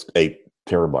 And it's 8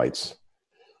 terabytes,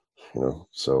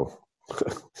 so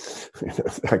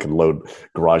I can load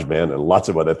GarageBand and lots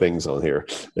of other things on here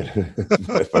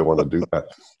if I want to do that.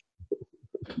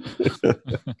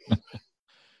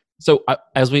 So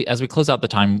as we close out the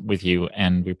time with you,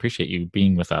 and we appreciate you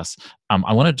being with us,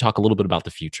 I wanted to talk a little bit about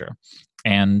the future.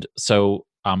 And so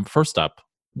first up,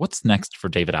 what's next for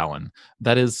David Allen?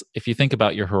 That is, if you think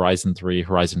about your Horizon 3,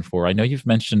 Horizon 4, I know you've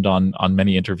mentioned on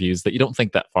many interviews that you don't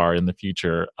think that far in the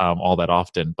future all that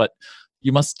often, but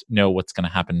you must know what's going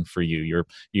to happen for you.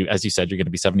 You, as you said, you're going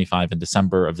to be 75 in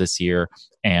December of this year,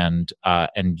 and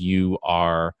you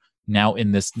are now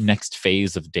in this next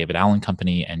phase of David Allen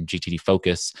Company and GTD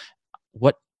Focus.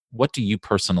 What do you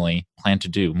personally plan to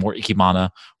do? More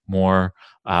Ikebana, more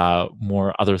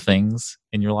other things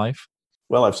in your life?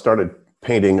 Well, I've started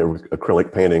painting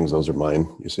acrylic paintings. Those are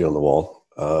mine. You see on the wall.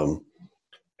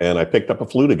 And I picked up a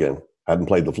flute again. I hadn't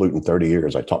played the flute in 30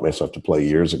 years. I taught myself to play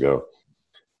years ago.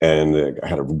 And I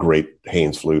had a great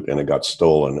Haynes flute, and it got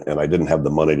stolen. And I didn't have the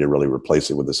money to really replace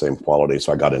it with the same quality.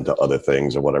 So I got into other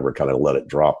things or whatever, kind of let it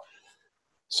drop.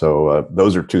 So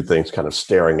those are two things kind of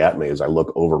staring at me as I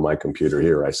look over my computer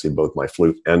here. I see both my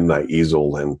flute and my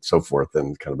easel and so forth,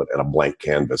 and kind of a blank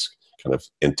canvas kind of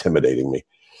intimidating me,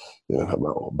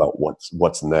 about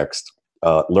what's next.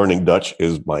 Learning Dutch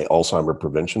is my Alzheimer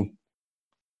prevention,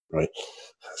 right?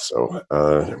 So,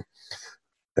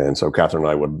 and so Catherine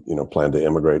and I would, plan to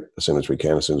immigrate as soon as we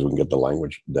can get the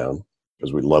language down,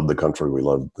 because we love the country. We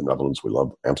love the Netherlands. We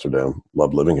love Amsterdam,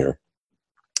 love living here.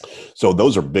 So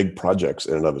those are big projects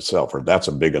in and of itself, or that's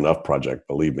a big enough project,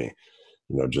 believe me,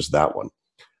 just that one.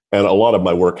 And a lot of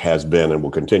my work has been and will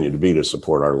continue to be to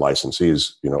support our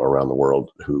licensees, around the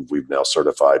world who we've now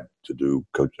certified to do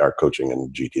our coaching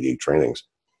and GTD trainings,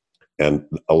 and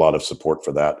a lot of support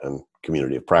for that and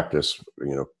community of practice.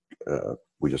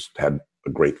 We just had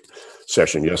a great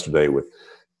session yesterday with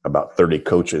about 30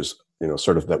 coaches,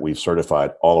 that we've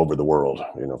certified all over the world,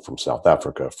 from South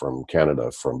Africa, from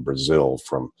Canada, from Brazil,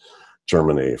 from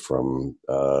Germany, from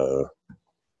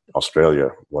Australia,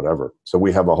 whatever. So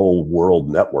we have a whole world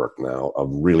network now of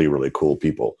really, really cool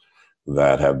people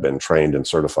that have been trained and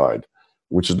certified,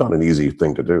 which is not an easy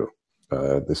thing to do.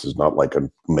 This is not like a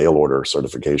mail order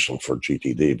certification for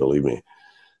GTD, believe me.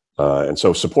 And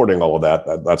so supporting all of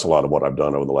that's a lot of what I've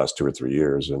done over the last 2 or 3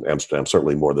 years. And Amsterdam,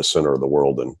 certainly more the center of the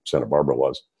world than Santa Barbara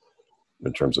was,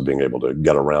 in terms of being able to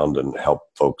get around and help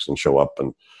folks and show up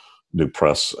and do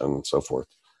press and so forth.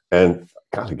 And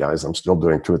God, guys, I'm still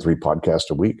doing 2 or 3 podcasts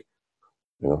a week,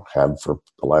 have for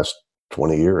the last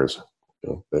 20 years.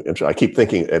 I keep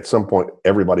thinking at some point,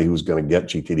 everybody who's going to get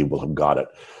GTD will have got it.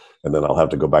 And then I'll have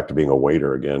to go back to being a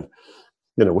waiter again,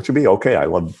 which would be okay. I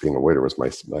love being a waiter. It's my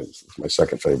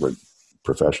second favorite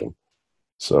profession.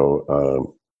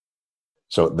 So,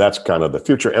 so that's kind of the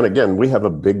future. And again, we have a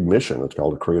big mission. It's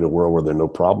called to create a world where there are no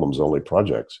problems, only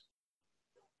projects.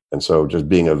 And so just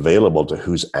being available to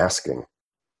who's asking,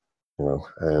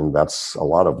 and that's a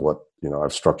lot of what,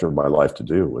 I've structured my life to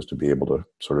do, was to be able to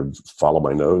sort of follow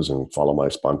my nose and follow my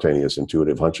spontaneous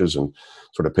intuitive hunches and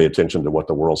sort of pay attention to what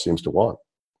the world seems to want.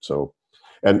 So,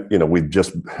 and, we've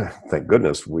just, thank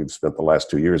goodness, we've spent the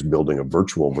last 2 years building a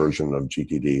virtual version of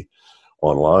GTD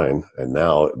online, and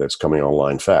now that's coming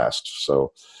online fast.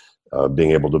 So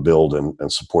being able to build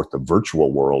and support the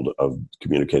virtual world of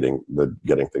communicating the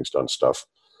getting things done stuff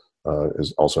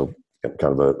is also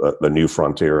kind of a new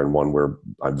frontier, and one where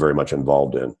I'm very much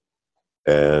involved in,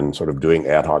 and sort of doing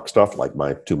ad hoc stuff like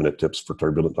my 2-minute tips for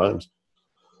turbulent times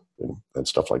and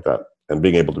stuff like that, and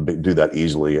being able to do that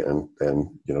easily. And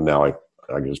now I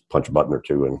can just punch a button or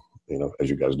two, and as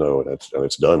you guys know, and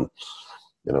it's done,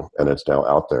 and it's now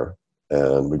out there.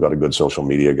 And we've got a good social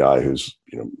media guy who's,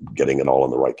 getting it all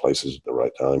in the right places at the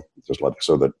right time.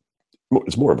 So that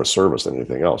it's more of a service than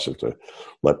anything else, just to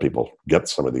let people get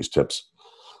some of these tips,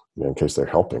 in case they're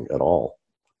helping at all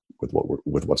with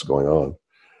what's going on.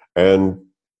 And,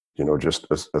 just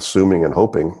assuming and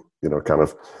hoping, kind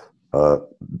of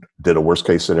did a worst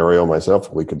case scenario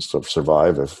myself, we could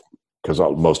survive because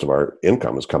most of our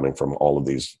income is coming from all of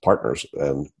these partners,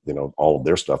 and, all of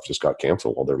their stuff just got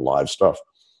canceled, all their live stuff.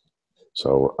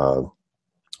 So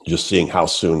just seeing how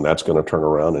soon that's going to turn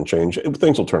around and change.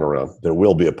 Things will turn around. There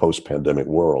will be a post-pandemic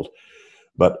world,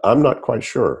 but I'm not quite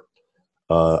sure.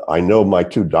 I know my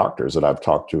 2 doctors that I've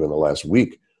talked to in the last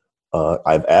week,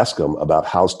 I've asked them about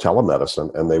how's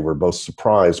telemedicine, and they were both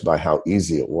surprised by how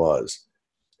easy it was.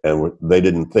 And they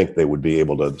didn't think they would be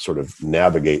able to sort of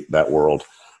navigate that world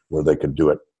where they could do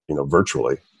it,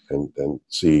 virtually and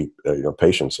see,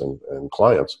 patients and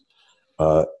clients.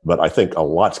 But I think a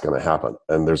lot's going to happen.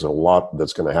 And there's a lot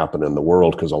that's going to happen in the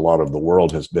world because a lot of the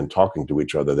world has been talking to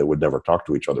each other that would never talk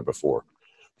to each other before.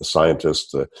 The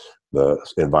scientists, the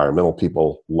environmental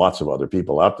people, lots of other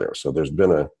people out there. So there's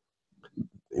been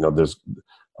there's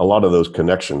a lot of those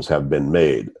connections have been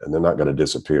made, and they're not going to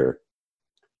disappear.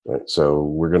 Right? So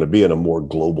we're going to be in a more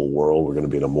global world. We're going to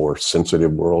be in a more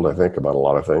sensitive world, I think, about a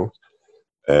lot of things.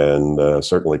 And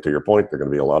certainly, to your point, there are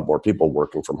going to be a lot more people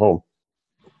working from home,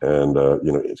 and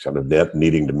it's kind of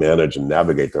needing to manage and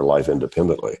navigate their life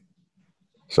independently.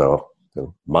 So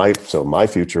my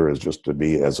future is just to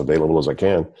be as available as I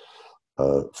can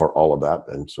for all of that,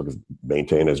 and sort of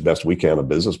maintain as best we can a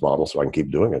business model so I can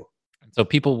keep doing it. So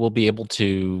people will be able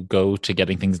to go to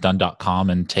gettingthingsdone.com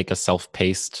and take a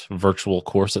self-paced virtual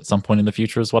course at some point in the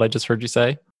future, is what I just heard you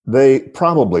say? They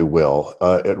probably will.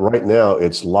 Right now,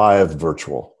 it's live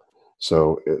virtual.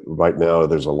 So right now,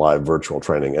 there's a live virtual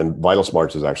training. And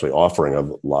VitalSmarts is actually offering a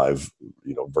live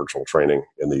virtual training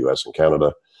in the US and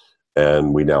Canada.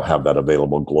 And we now have that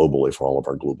available globally for all of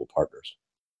our global partners.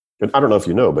 And I don't know if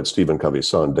you know, but Stephen Covey's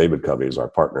son, David Covey, is our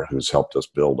partner who's helped us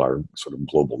build our sort of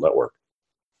global network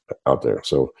out there.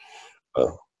 So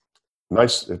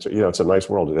nice. It's a nice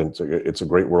world. And it's a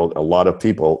great world. A lot of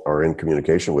people are in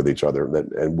communication with each other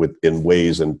in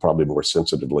ways and probably more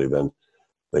sensitively than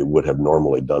they would have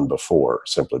normally done before,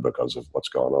 simply because of what's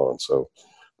gone on. So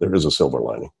there is a silver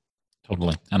lining.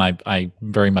 Totally. And I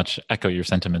very much echo your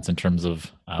sentiments in terms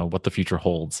of what the future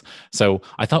holds. So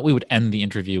I thought we would end the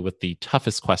interview with the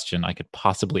toughest question I could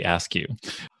possibly ask you,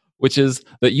 which is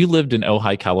that you lived in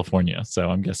Ojai, California. So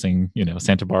I'm guessing,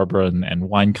 Santa Barbara and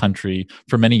wine country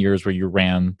for many years, where you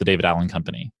ran the David Allen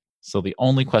Company. So the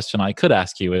only question I could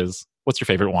ask you is, what's your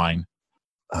favorite wine?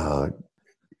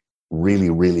 Really,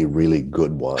 really, really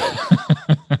good wine.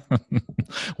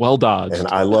 Well dodged. And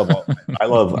I love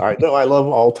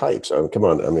all types. Come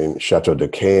on. I mean, Chateau de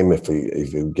Cayme, if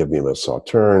you give me a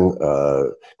Sauterne,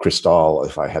 Cristal,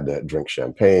 if I had to drink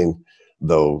champagne,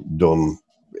 though Dom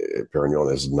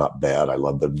Perignon is not bad. I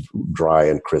love the dry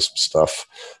and crisp stuff.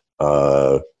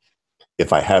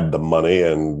 If I had the money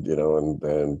and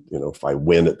if I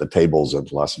win at the tables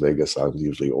of Las Vegas, I would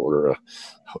usually order a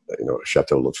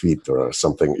Chateau Lafite or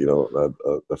something,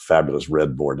 a fabulous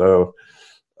red Bordeaux.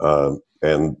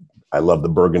 And I love the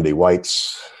Burgundy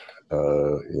whites,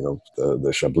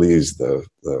 the Chablis, the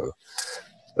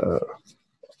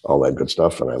all that good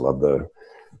stuff. And I love the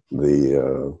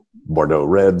Bordeaux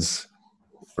reds.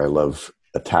 I love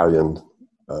Italian,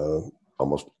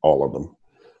 almost all of them.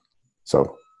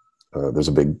 So there's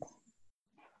a big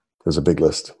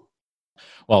list.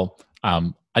 Well,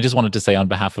 I just wanted to say on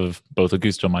behalf of both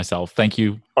Augusto and myself, thank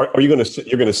you. You're going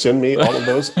to send me all of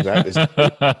those?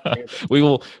 We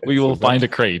will find a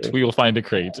crate. We will find a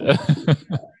crate.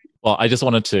 Well, I just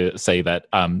wanted to say that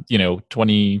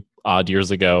 20 odd years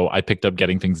ago, I picked up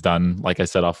Getting Things Done, like I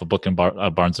said, off a book in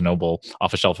Barnes & Noble,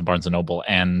 off a shelf in Barnes & Noble.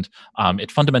 And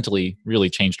it fundamentally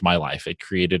really changed my life. It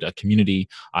created a community.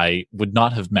 I would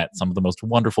not have met some of the most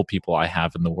wonderful people I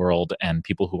have in the world, and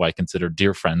people who I consider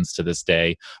dear friends to this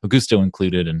day, Augusto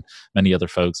included, and many other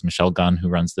folks, Michelle Gunn, who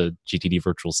runs the GTD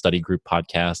Virtual Study Group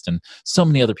podcast, and so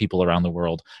many other people around the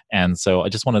world. And so I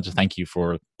just wanted to thank you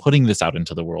for putting this out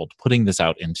into the world, putting this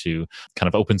out into kind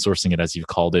of open sourcing it, as you've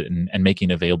called it, and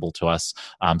making it available to us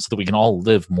so that we can all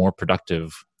live more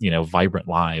productive, vibrant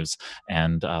lives.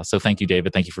 And so thank you,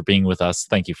 David. Thank you for being with us.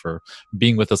 Thank you for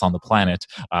being with us on the planet.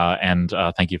 And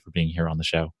thank you for being here on the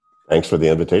show. Thanks for the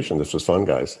invitation. This was fun,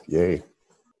 guys. Yay.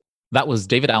 That was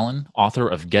David Allen, author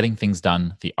of Getting Things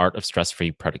Done, The Art of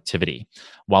Stress-Free Productivity.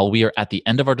 While we are at the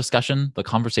end of our discussion, the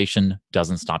conversation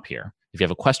doesn't stop here. If you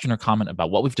have a question or comment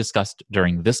about what we've discussed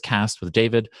during this cast with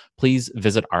David, please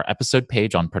visit our episode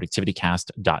page on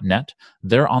productivitycast.net.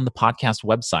 There on the podcast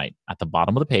website, at the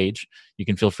bottom of the page, you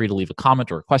can feel free to leave a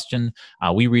comment or a question.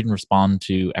 We read and respond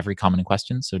to every comment and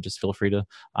question, so just feel free to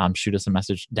shoot us a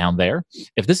message down there.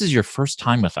 If this is your first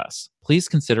time with us, please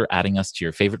consider adding us to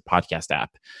your favorite podcast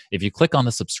app. If you click on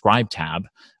the subscribe tab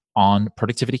on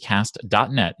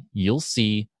productivitycast.net, you'll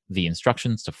see the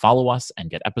instructions to follow us and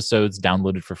get episodes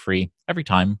downloaded for free every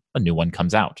time a new one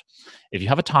comes out. If you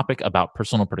have a topic about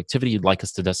personal productivity you'd like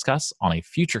us to discuss on a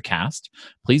future cast,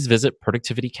 please visit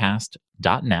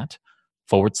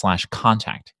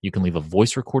productivitycast.net/contact. You can leave a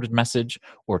voice recorded message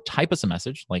or type us a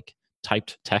message, like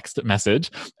typed text message,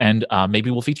 and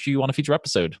maybe we'll feature you on a future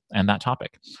episode and that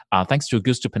topic. Thanks to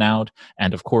Augusto Pinaud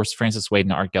and, of course, Francis Wade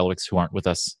and Art Gelwicks, who aren't with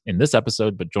us in this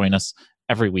episode, but join us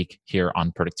every week here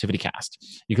on ProductivityCast.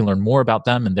 You can learn more about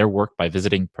them and their work by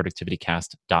visiting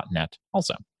productivitycast.net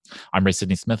also. I'm Ray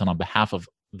Sidney Smith, and on behalf of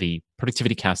the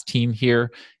ProductivityCast team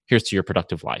here, here's to your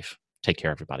productive life. Take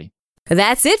care, everybody.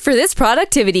 That's it for this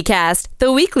Productivity Cast,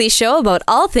 the weekly show about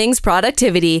all things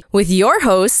productivity, with your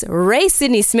hosts, Ray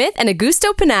Sidney Smith and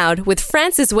Augusto Pinaud, with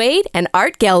Francis Wade and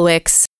Art Gelwicks.